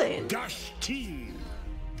 Khazad Dashtin.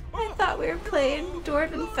 I thought we were playing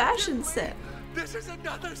Dwarven Fashion Sim. This is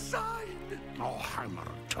another sign! Oh, hammer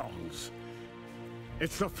tongues.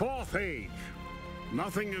 It's the fourth age.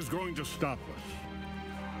 Nothing is going to stop us.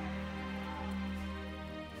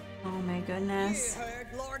 Oh my You goodness.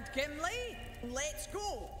 heard Lord Gimli? Let's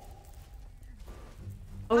go.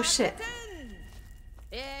 Oh shit. Pack it in.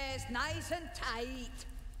 Yes, nice and tight.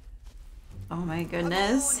 Oh my Come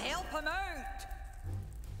goodness. on, help him out.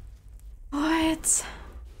 What?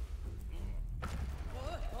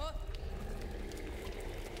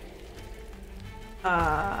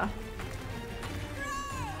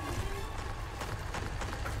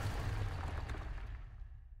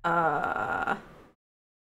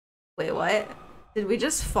 Wait, what? Did we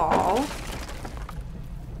just fall?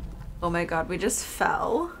 Oh my god, we just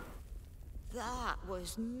fell? That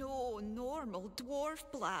was no normal dwarf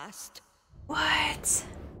blast. What?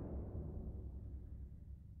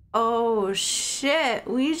 Oh shit,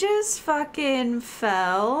 we just fucking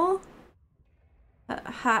fell?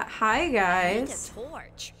 Hi guys. Need a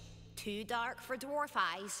torch. Too dark for dwarf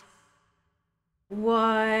eyes.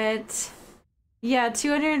 What? Yeah,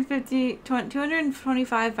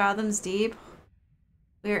 225 fathoms deep.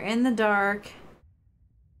 We're in the dark.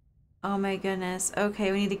 Oh my goodness.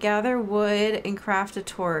 Okay, we need to gather wood and craft a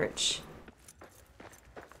torch.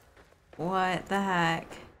 What the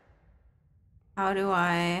heck? How do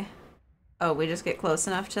I... Oh, we just get close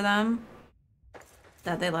enough to them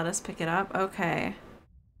that they let us pick it up? Okay.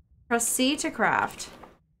 Press C to craft.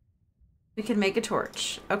 We can make a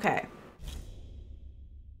torch. Okay.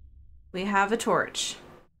 We have a torch.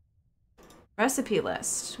 Recipe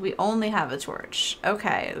list. We only have a torch.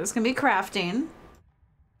 Okay, this can be crafting.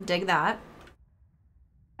 Dig that.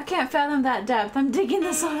 I can't fathom that depth. I'm digging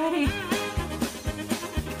this already.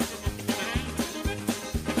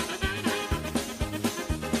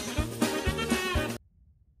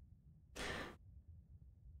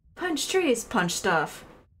 Punch trees, punch stuff.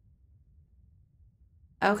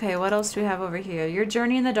 Okay, what else do we have over here? Your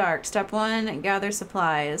journey in the dark. Step 1, gather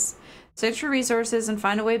supplies. Search for resources and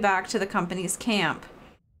find a way back to the company's camp.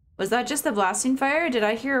 Was that just the blasting fire? Or did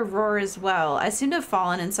I hear a roar as well? I seem to have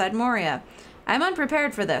fallen inside Moria. I'm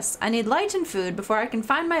unprepared for this. I need light and food before I can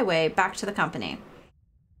find my way back to the company.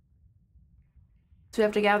 So we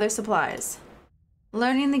have to gather supplies.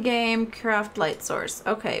 Learning the game, craft light source.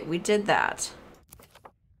 Okay, we did that.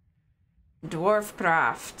 Dwarf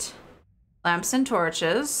craft. Lamps and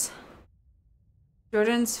torches.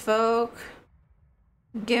 Jordan's folk.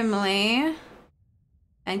 Gimli.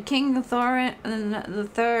 And King Thorin the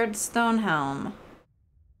Third Stonehelm.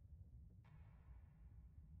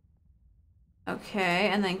 Okay,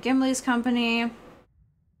 and then Gimli's company.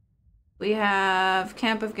 We have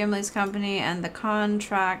Camp of Gimli's company and the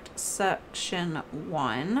contract section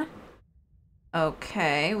 1.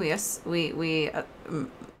 Okay, we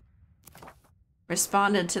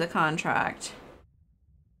responded to the contract.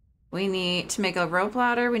 We need to make a rope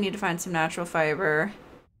ladder. We need to find some natural fiber.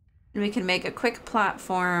 And we can make a quick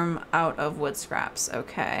platform out of wood scraps.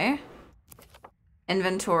 Okay.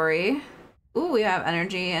 Inventory. Ooh, we have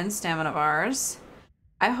energy and stamina bars.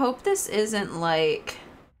 I hope this isn't like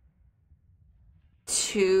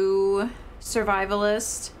too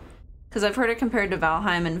survivalist, because I've heard it compared to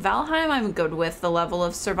Valheim, and Valheim I'm good with the level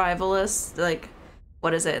of survivalist. Like,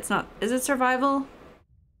 what is it? It's not, is it survival?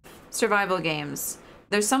 Survival games.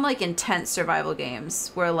 There's some like intense survival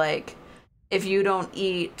games where like if you don't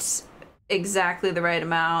eat exactly the right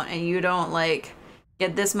amount and you don't like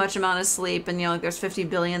get this much amount of sleep and you know like there's 50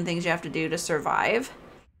 billion things you have to do to survive.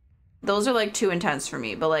 Those are like too intense for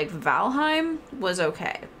me, but like Valheim was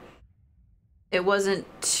okay. It wasn't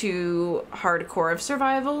too hardcore of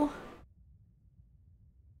survival.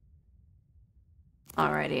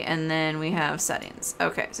 Alrighty, and then we have settings.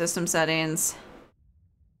 Okay, system settings.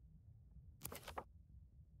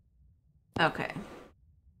 Okay.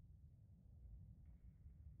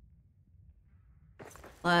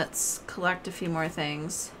 Let's collect a few more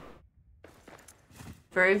things.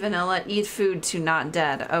 Very vanilla, eat food to not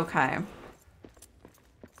dead. Okay.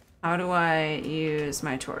 How do I use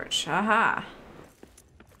my torch? Aha!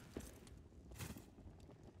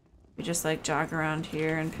 We just like jog around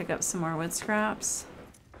here and pick up some more wood scraps.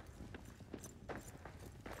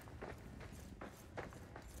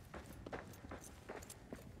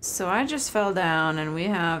 So I just fell down and we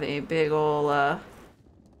have a big ol'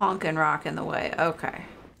 honkin' rock in the way. Okay.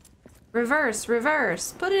 Reverse,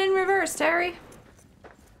 reverse. Put it in reverse, Terry.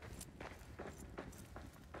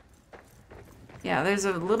 Yeah, there's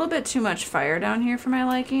a little bit too much fire down here for my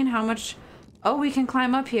liking. How much? Oh, we can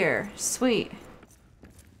climb up here. Sweet.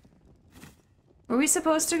 Were we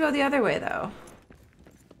supposed to go the other way, though?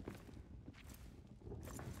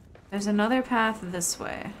 There's another path this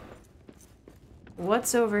way.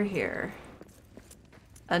 What's over here?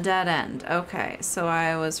 A dead end. Okay, so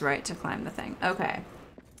I was right to climb the thing. Okay.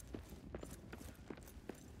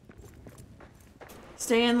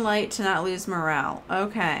 Stay in light to not lose morale.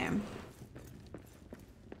 Okay.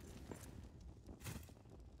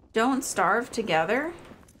 Don't starve together?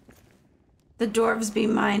 The dwarves be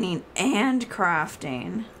mining and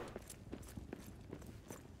crafting.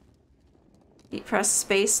 Press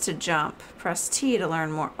space to jump. Press T to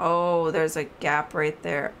learn more. Oh, there's a gap right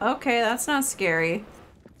there. Okay, that's not scary.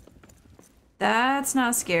 That's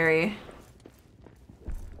not scary.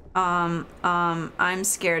 I'm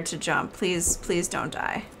scared to jump. Please, please don't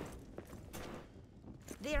die.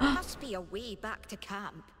 There must be a way back to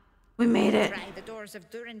camp. We made it. Try the doors of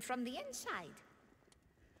Durin from the inside.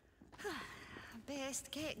 Best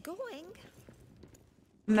get going.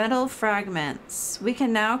 Metal fragments. We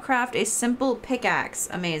can now craft a simple pickaxe.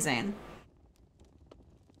 Amazing.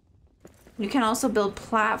 You can also build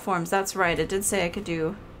platforms. That's right. It did say I could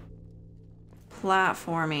do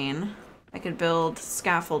platforming. I could build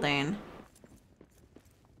scaffolding.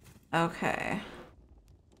 Okay.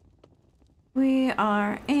 We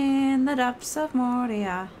are in the depths of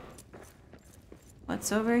Moria.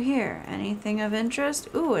 What's over here? Anything of interest?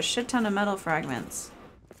 Ooh, a shit ton of metal fragments.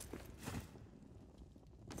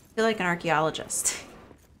 I feel like an archaeologist.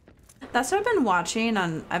 That's what I've been watching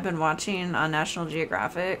on National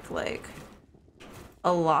Geographic, like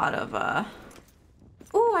a lot of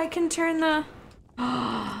ooh, I can turn the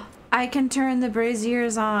I can turn the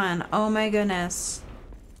braziers on. Oh my goodness.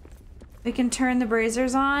 We can turn the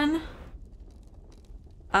braziers on.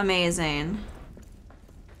 Amazing.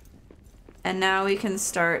 And now we can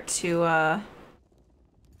start to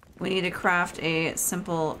we need to craft a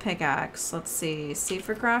simple pickaxe. Let's see. C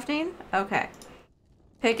for crafting? Okay.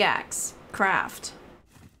 Pickaxe. Craft.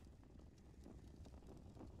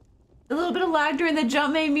 A little bit of lag during the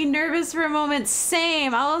jump made me nervous for a moment.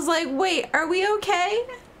 Same. I was like, wait, are we okay?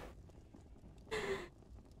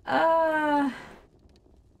 10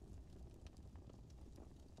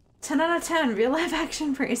 out of 10. Real life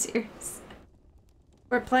action braziers.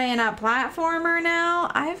 We're playing a platformer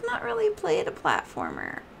now? I've not really played a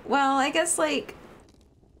platformer. Well, I guess like,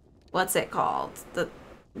 what's it called? The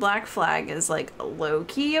Black Flag is like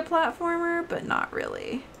low-key a platformer, but not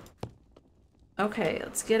really. Okay,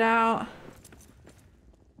 let's get out.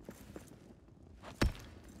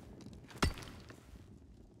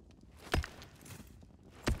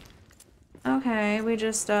 Okay, we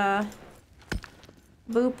just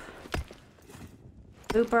boop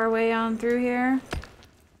our way on through here.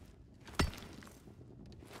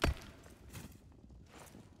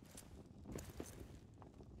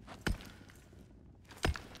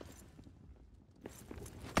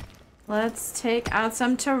 Let's take out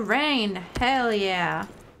some terrain. Hell yeah.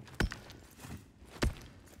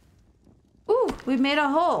 Ooh, we made a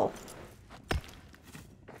hole.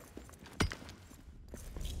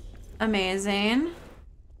 Amazing.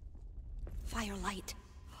 Firelight.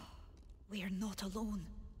 We're not alone.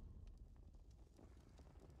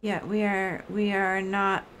 Yeah, we are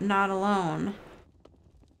not alone.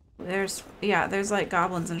 There's like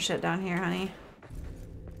goblins and shit down here, honey.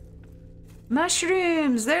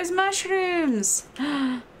 Mushrooms! There's mushrooms!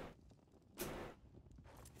 I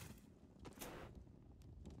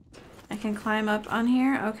can climb up on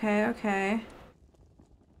here? Okay, okay.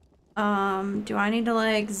 Do I need to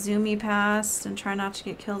like zoomy past and try not to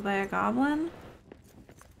get killed by a goblin?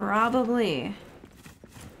 Probably.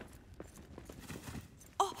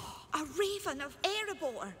 Oh, a raven of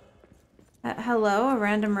Erebor. Hello, a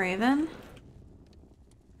random raven?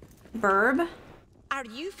 Burb? Are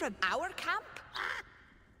you from our camp?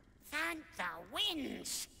 Thank the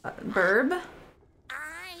winds. Burb?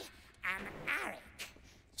 I am Arik,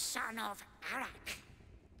 son of Arak.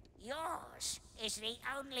 Yours is the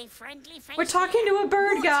only friendly face. We're talking to a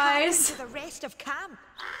bird, What's guys. happened to the rest of camp?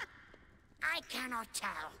 I cannot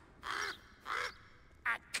tell.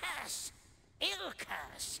 A curse, ill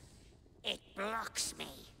curse. It blocks me.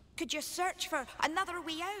 Could you search for another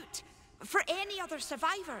way out? For any other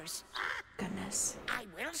survivors? Goodness. I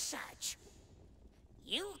will search.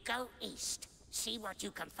 You go east, see what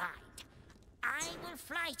you can find. I will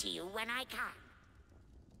fly to you when I can.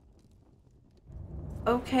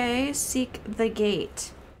 Okay, seek the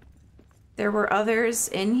gate. There were others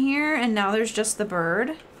in here, and now there's just the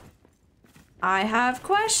bird. I have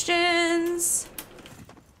questions.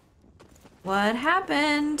 What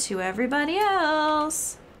happened to everybody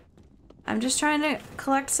else? I'm just trying to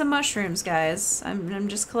collect some mushrooms, guys. I'm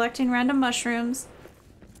just collecting random mushrooms.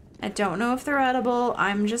 I don't know if they're edible.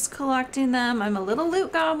 I'm just collecting them. I'm a little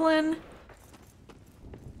loot goblin.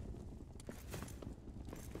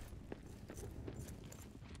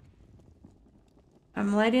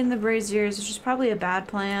 I'm lighting the braziers, which is probably a bad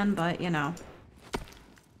plan, but you know.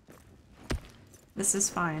 This is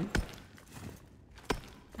fine.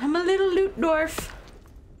 I'm a little loot dwarf.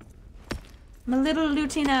 I'm a little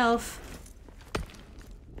looting elf.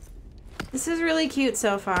 This is really cute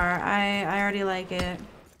so far. I already like it.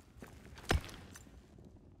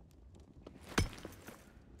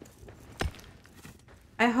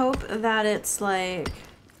 I hope that it's like,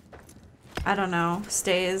 I don't know,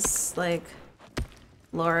 stays like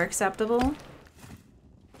lore acceptable.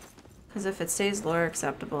 Because if it stays lore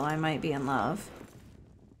acceptable, I might be in love.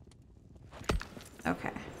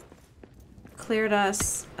 Okay. Cleared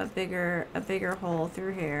us a bigger hole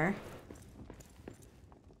through here.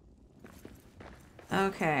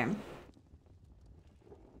 Okay.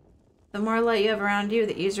 The more light you have around you,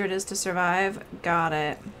 the easier it is to survive. Got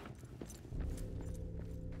it.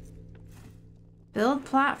 Build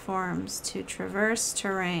platforms to traverse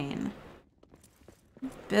terrain.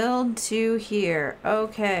 Build to here.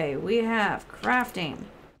 Okay, we have crafting.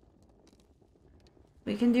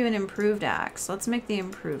 We can do an improved axe. Let's make the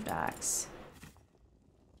improved axe.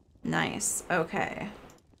 Nice. Okay.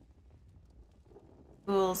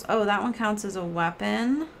 Tools. Oh, that one counts as a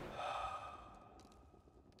weapon.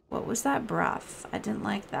 What was that breath? I didn't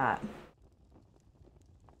like that.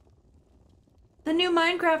 The new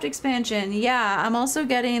Minecraft expansion. Yeah, I'm also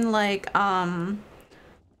getting like,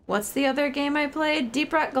 what's the other game I played?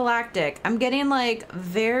 Deep Rock Galactic. I'm getting like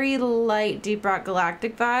very light Deep Rock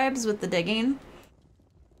Galactic vibes with the digging.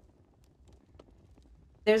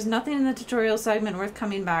 There's nothing in the tutorial segment worth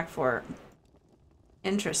coming back for.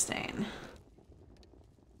 Interesting.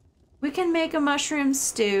 We can make a mushroom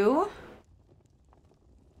stew.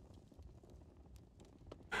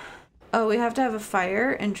 Oh, we have to have a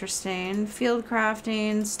fire. Interesting. Field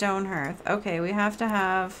crafting, stone hearth. Okay, we have to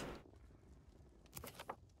have...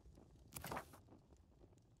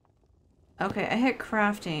 Okay, I hit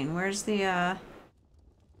crafting. Where's the,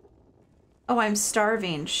 Oh, I'm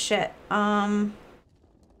starving. Shit.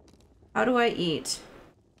 How do I eat?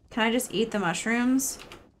 Can I just eat the mushrooms?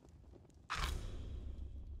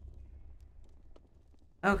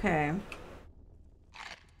 Okay.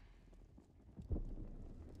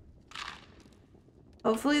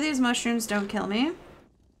 Hopefully these mushrooms don't kill me.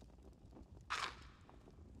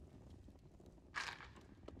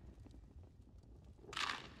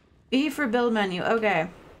 E for build menu. Okay.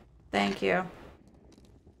 Thank you.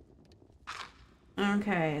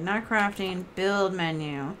 Okay, not crafting. Build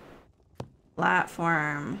menu.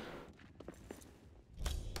 Platform.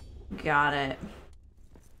 Got it.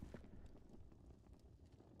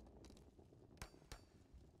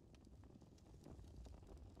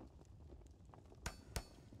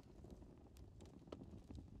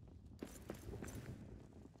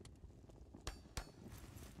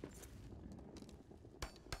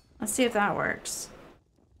 Let's see if that works.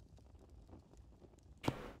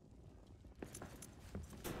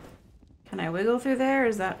 Can I wiggle through there, or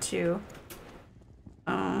is that too...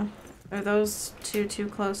 Oh. Are those two too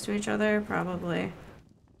close to each other? Probably.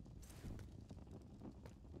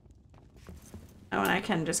 Oh, and I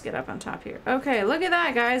can just get up on top here. Okay, look at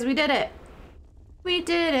that, guys. We did it. We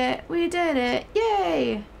did it. We did it.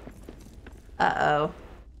 Yay! Uh-oh.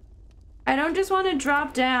 I don't just want to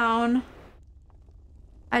drop down.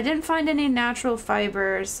 I didn't find any natural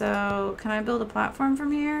fiber, so can I build a platform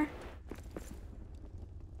from here?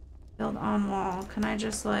 Build on wall. Can I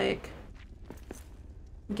just, like,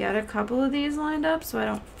 get a couple of these lined up so I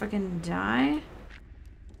don't fucking die?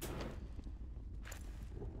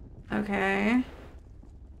 Okay.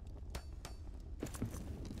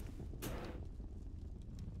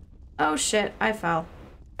 Oh shit, I fell.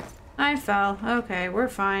 I fell. Okay, we're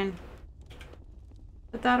fine.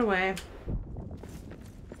 Put that away.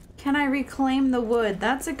 Can I reclaim the wood?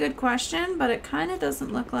 That's a good question, but it kind of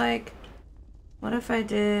doesn't look like... What if I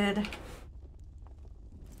did... I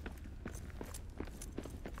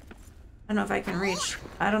don't know if I can reach...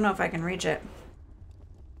 I don't know if I can reach it.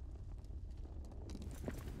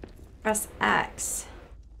 Press X.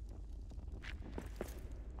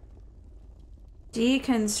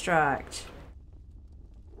 Deconstruct.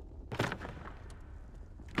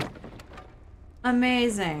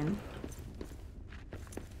 Amazing.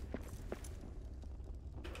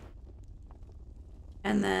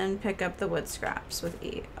 And then pick up the wood scraps with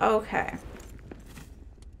E. Okay.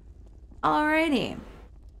 Alrighty.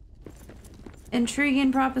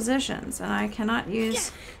 Intriguing propositions. And I cannot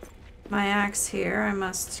use my axe here. I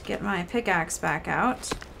must get my pickaxe back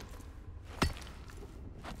out.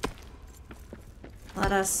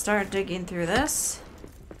 Let us start digging through this.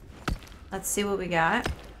 Let's see what we got.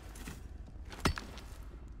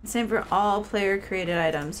 Same for all player created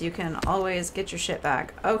items. You can always get your shit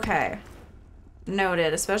back. Okay.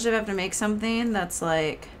 Noted. Especially if I have to make something that's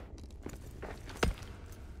like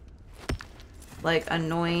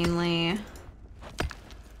annoyingly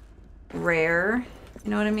rare. You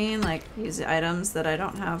know what I mean? Like use items that I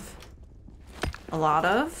don't have a lot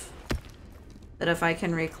of. That if I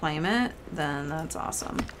can reclaim it, then that's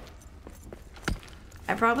awesome.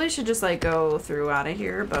 I probably should just like go through out of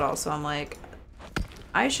here, but also I'm like,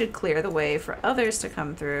 I should clear the way for others to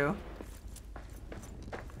come through.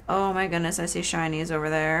 Oh my goodness, I see shinies over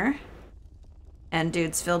there. And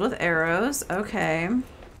dudes filled with arrows. Okay.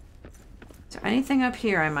 Is there anything up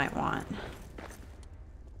here I might want?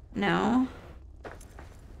 No?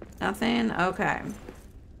 Nothing? Okay.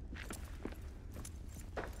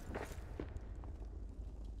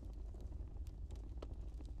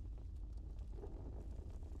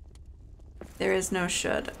 There is no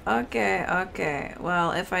should. Okay, okay.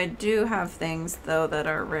 Well, if I do have things, though, that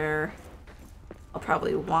are rare, I'll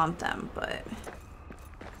probably want them, but...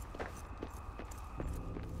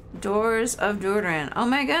 Doors of Durin. Oh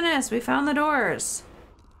my goodness, we found the doors!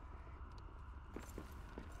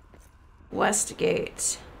 West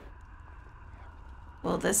Gate.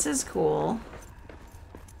 Well, this is cool.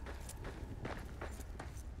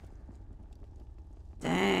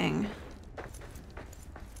 Dang.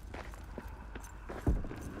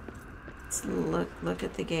 Let's look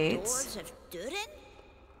at the gates. Doors of Durin?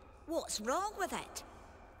 What's wrong with it?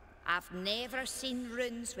 I've never seen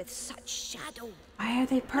runes with such shadow. Why are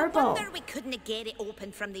they purple? No wonder we couldn't get it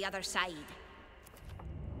open from the other side.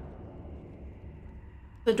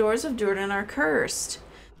 The doors of Durin are cursed.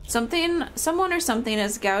 Someone or something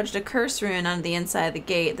has gouged a curse rune on the inside of the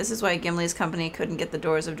gate. This is why Gimli's company couldn't get the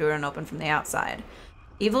doors of Durin open from the outside.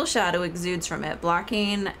 Evil shadow exudes from it,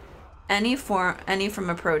 blocking any from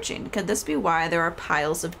approaching. Could this be why there are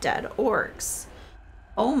piles of dead orcs?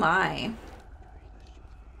 Oh my.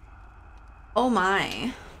 Oh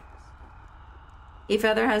my.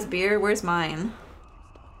 Efeather has beer. Where's mine?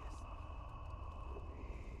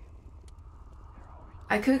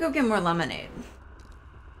 I could go get more lemonade.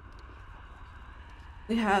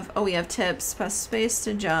 We have tips. Press space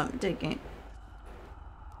to jump. Digging.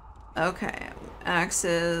 Okay.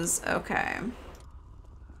 Axes. Okay.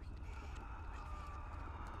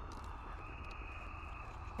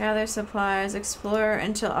 Gather supplies, explore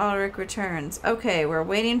until Ulrich returns. Okay, we're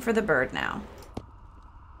waiting for the bird now.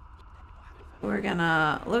 We're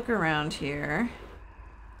gonna look around here.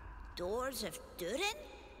 Doors of Durin?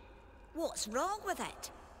 What's wrong with it?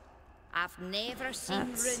 I've never seen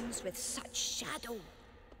runes with such shadow.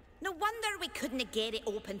 No wonder we couldn't get it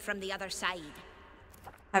open from the other side.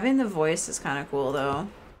 Having the voice is kind of cool, though.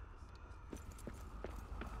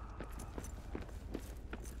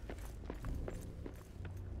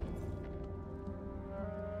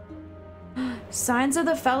 Signs of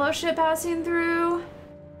the Fellowship passing through?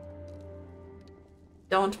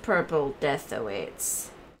 Don't purple, death awaits.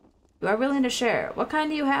 You are willing to share. What kind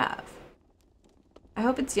do you have? I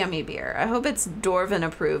hope it's yummy beer. I hope it's Dwarven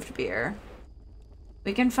approved beer.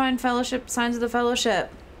 We can find fellowship, signs of the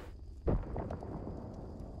fellowship.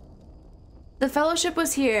 The fellowship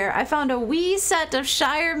was here. I found a wee set of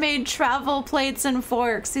Shire-made travel plates and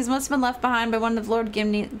forks. These must have been left behind by one of Lord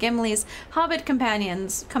Gimli's hobbit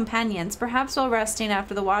companions, perhaps while resting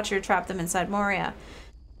after the Watcher trapped them inside Moria.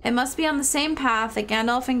 It must be on the same path that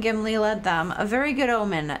Gandalf and Gimli led them. A very good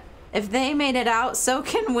omen. If they made it out, so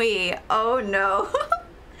can we. Oh no.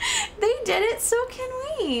 They did it, so can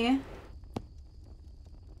we.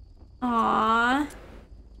 Aww.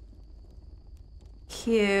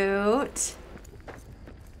 Cute.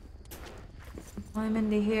 Climb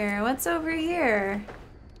into here. What's over here?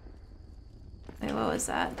 Wait, what was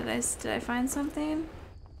that? Did I find something?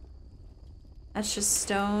 That's just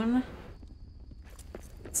stone.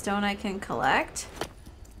 Stone I can collect.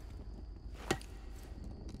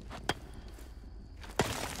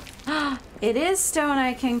 It is stone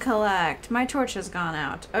I can collect. My torch has gone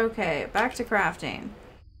out. Okay, back to crafting.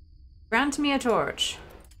 Grant me a torch.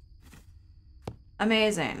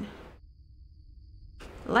 Amazing.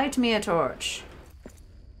 Light me a torch.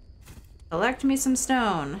 Collect me some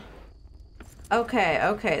stone.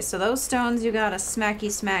 Okay, so those stones you gotta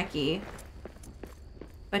smacky.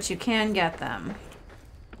 But you can get them.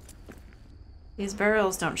 These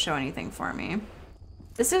barrels don't show anything for me.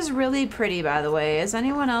 This is really pretty, by the way. Is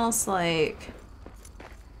anyone else, like,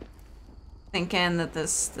 thinking that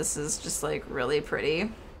this is just, like, really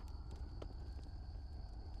pretty?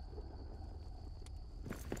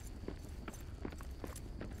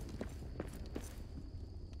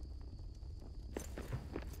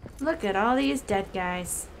 Look at all these dead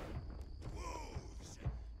guys.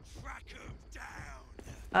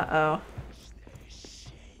 Uh-oh.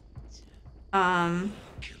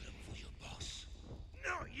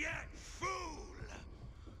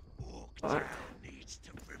 Or,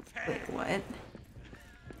 wait, what? Wait.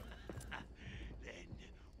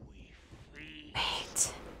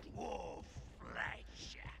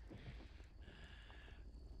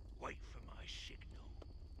 Wait for my signal.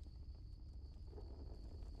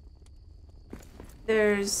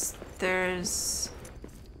 There's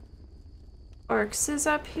orcs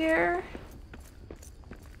up here.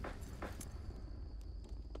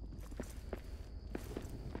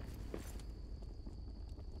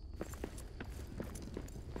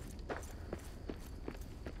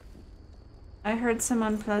 I heard some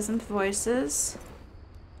unpleasant voices.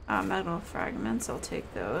 Metal fragments, I'll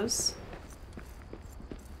take those.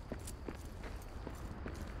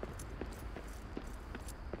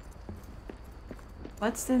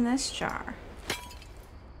 What's in this jar?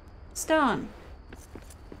 Stone.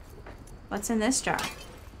 What's in this jar?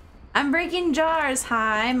 I'm breaking jars.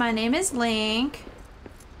 Hi, my name is Link.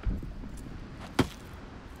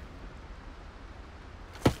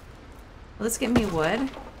 Let's get me wood.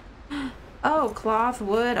 Oh, cloth,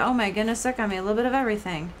 wood. Oh my goodness, that got me a little bit of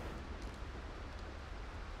everything.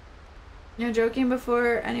 You're joking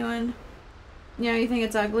before anyone? You know, you think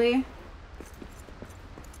it's ugly?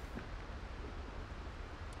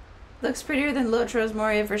 Looks prettier than Lotro's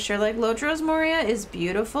Moria for sure. Like, Lotro's Moria is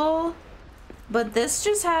beautiful, but this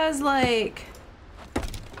just has, like,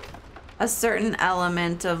 a certain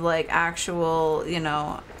element of, like, actual, you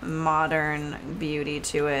know, modern beauty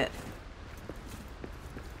to it.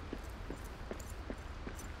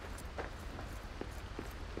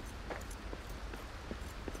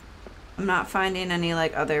 I'm not finding any,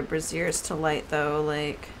 like, other braziers to light, though.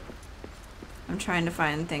 Like, I'm trying to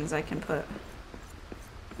find things I can put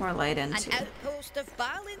more light into. An outpost of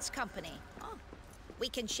Balin's company. Oh, we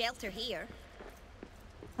can shelter here.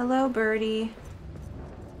 Hello, birdie.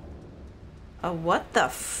 Oh, what the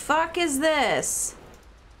fuck is this?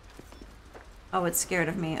 Oh, it's scared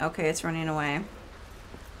of me. Okay, it's running away.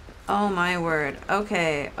 Oh my word.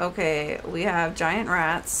 Okay, okay. We have giant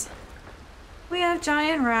rats. We have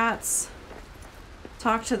giant rats.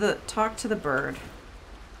 Talk to the bird.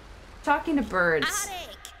 Talking to birds.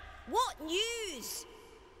 Arik, what news?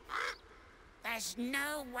 There's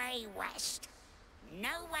no way west.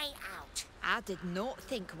 No way out. I did not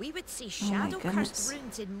think we would see Oh my shadow-cursed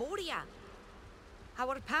runes in Moria.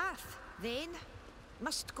 Our path, then,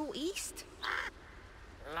 must go east.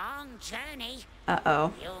 Long journey.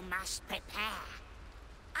 Uh-oh. You must prepare.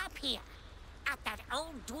 Up here, at that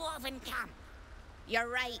old dwarven camp. You're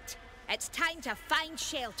right. It's time to find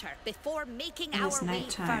shelter before making It is our way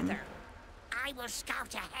nighttime. further. I will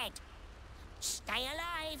scout ahead. Stay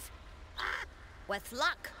alive. With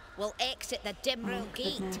luck, we'll exit the Dimrill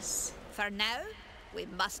Gate. Goodness. For now, we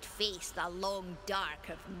must face the long dark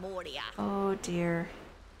of Moria. Oh dear.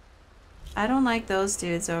 I don't like those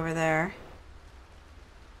dudes over there.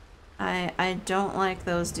 I don't like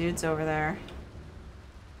those dudes over there.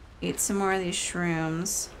 Eat some more of these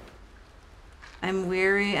shrooms. I'm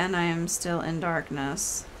weary and I am still in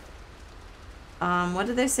darkness. What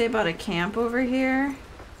did they say about a camp over here?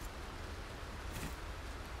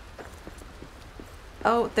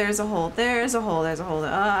 Oh, there's a hole. There's a hole. There's a hole.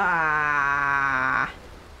 Ah!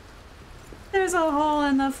 There's a hole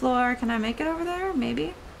in the floor. Can I make it over there?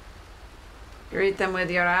 Maybe. Greet them with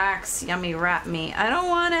your axe. Yummy rat meat. I don't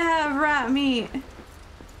want to have rat meat.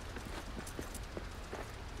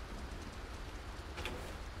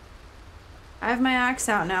 I have my axe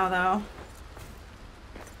out now, though.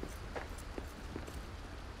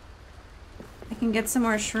 I can get some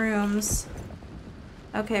more shrooms.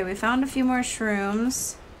 Okay, we found a few more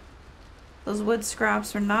shrooms. Those wood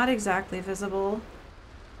scraps are not exactly visible.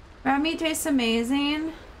 Rat meat tastes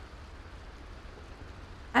amazing.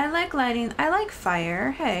 I like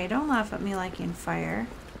fire. Hey, don't laugh at me liking fire.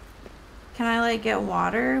 Can I like get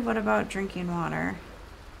water? What about drinking water?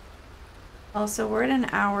 Also, we're at an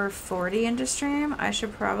hour 40 into stream. I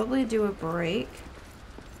should probably do a break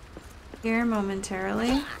here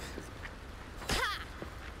momentarily.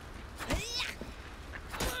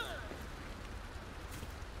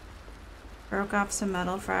 Broke off some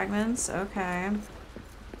metal fragments. Okay.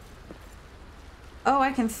 Oh,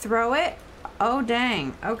 I can throw it? Oh,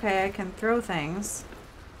 dang. Okay, I can throw things.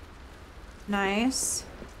 Nice.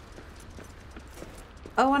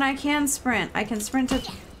 Oh, and I can sprint. I can sprint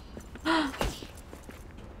to...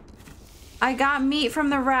 I got meat from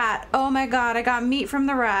the rat. Oh my god, I got meat from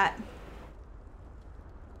the rat.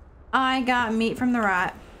 I got meat from the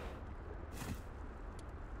rat.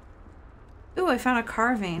 Ooh, I found a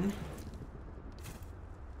carving.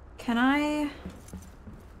 Can I...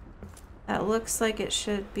 That looks like it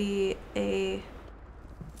should be a...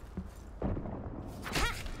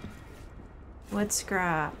 Wood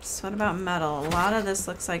scraps. What about metal? A lot of this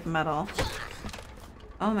looks like metal.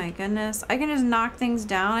 Oh my goodness. I can just knock things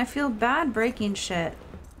down. I feel bad breaking shit.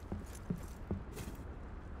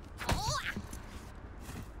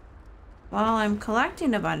 Well, I'm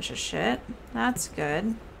collecting a bunch of shit. That's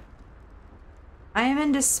good. I am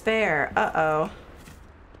in despair. Uh-oh.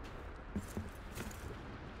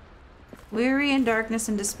 Weary in darkness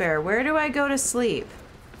and despair. Where do I go to sleep?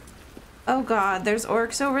 Oh god, there's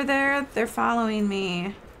orcs over there. They're following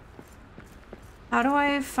me. How do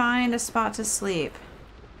I find a spot to sleep?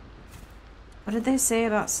 What did they say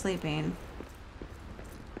about sleeping?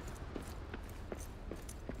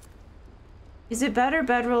 Is it better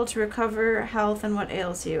bedroll to recover health and what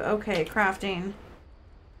ails you? Okay, crafting.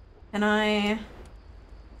 Can I...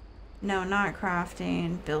 No, not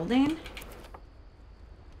crafting. Building?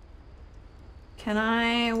 Can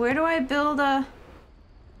I... Where do I build a...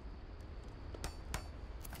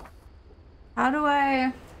 How do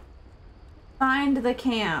I find the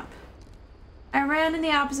camp? I ran in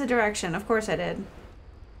the opposite direction. Of course I did.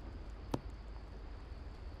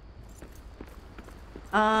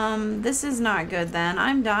 This is not good then.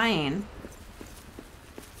 I'm dying.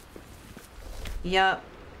 Yup.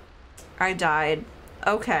 I died.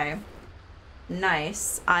 Okay.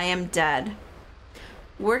 Nice. I am dead.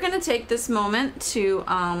 We're gonna take this moment to,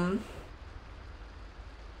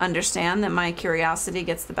 understand that my curiosity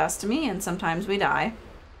gets the best of me and sometimes we die.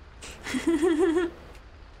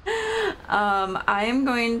 I am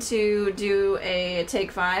going to do a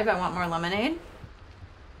take 5. I want more lemonade.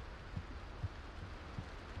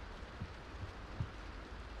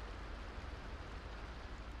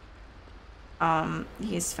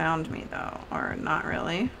 He's found me though, or not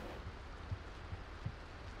really.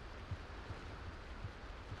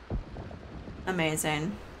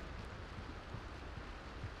 Amazing.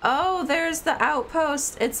 Oh, there's the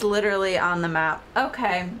outpost. It's literally on the map.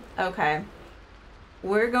 Okay, okay.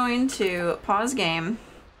 We're going to pause game.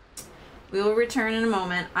 We will return in a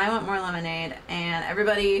moment. I want more lemonade. And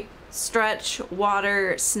everybody stretch,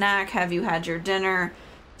 water, snack. Have you had your dinner?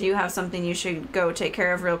 Do you have something you should go take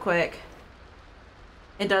care of real quick?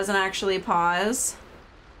 It doesn't actually pause.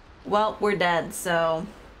 Well, we're dead, so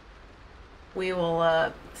we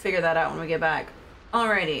will figure that out when we get back.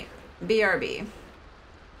 Alrighty, BRB.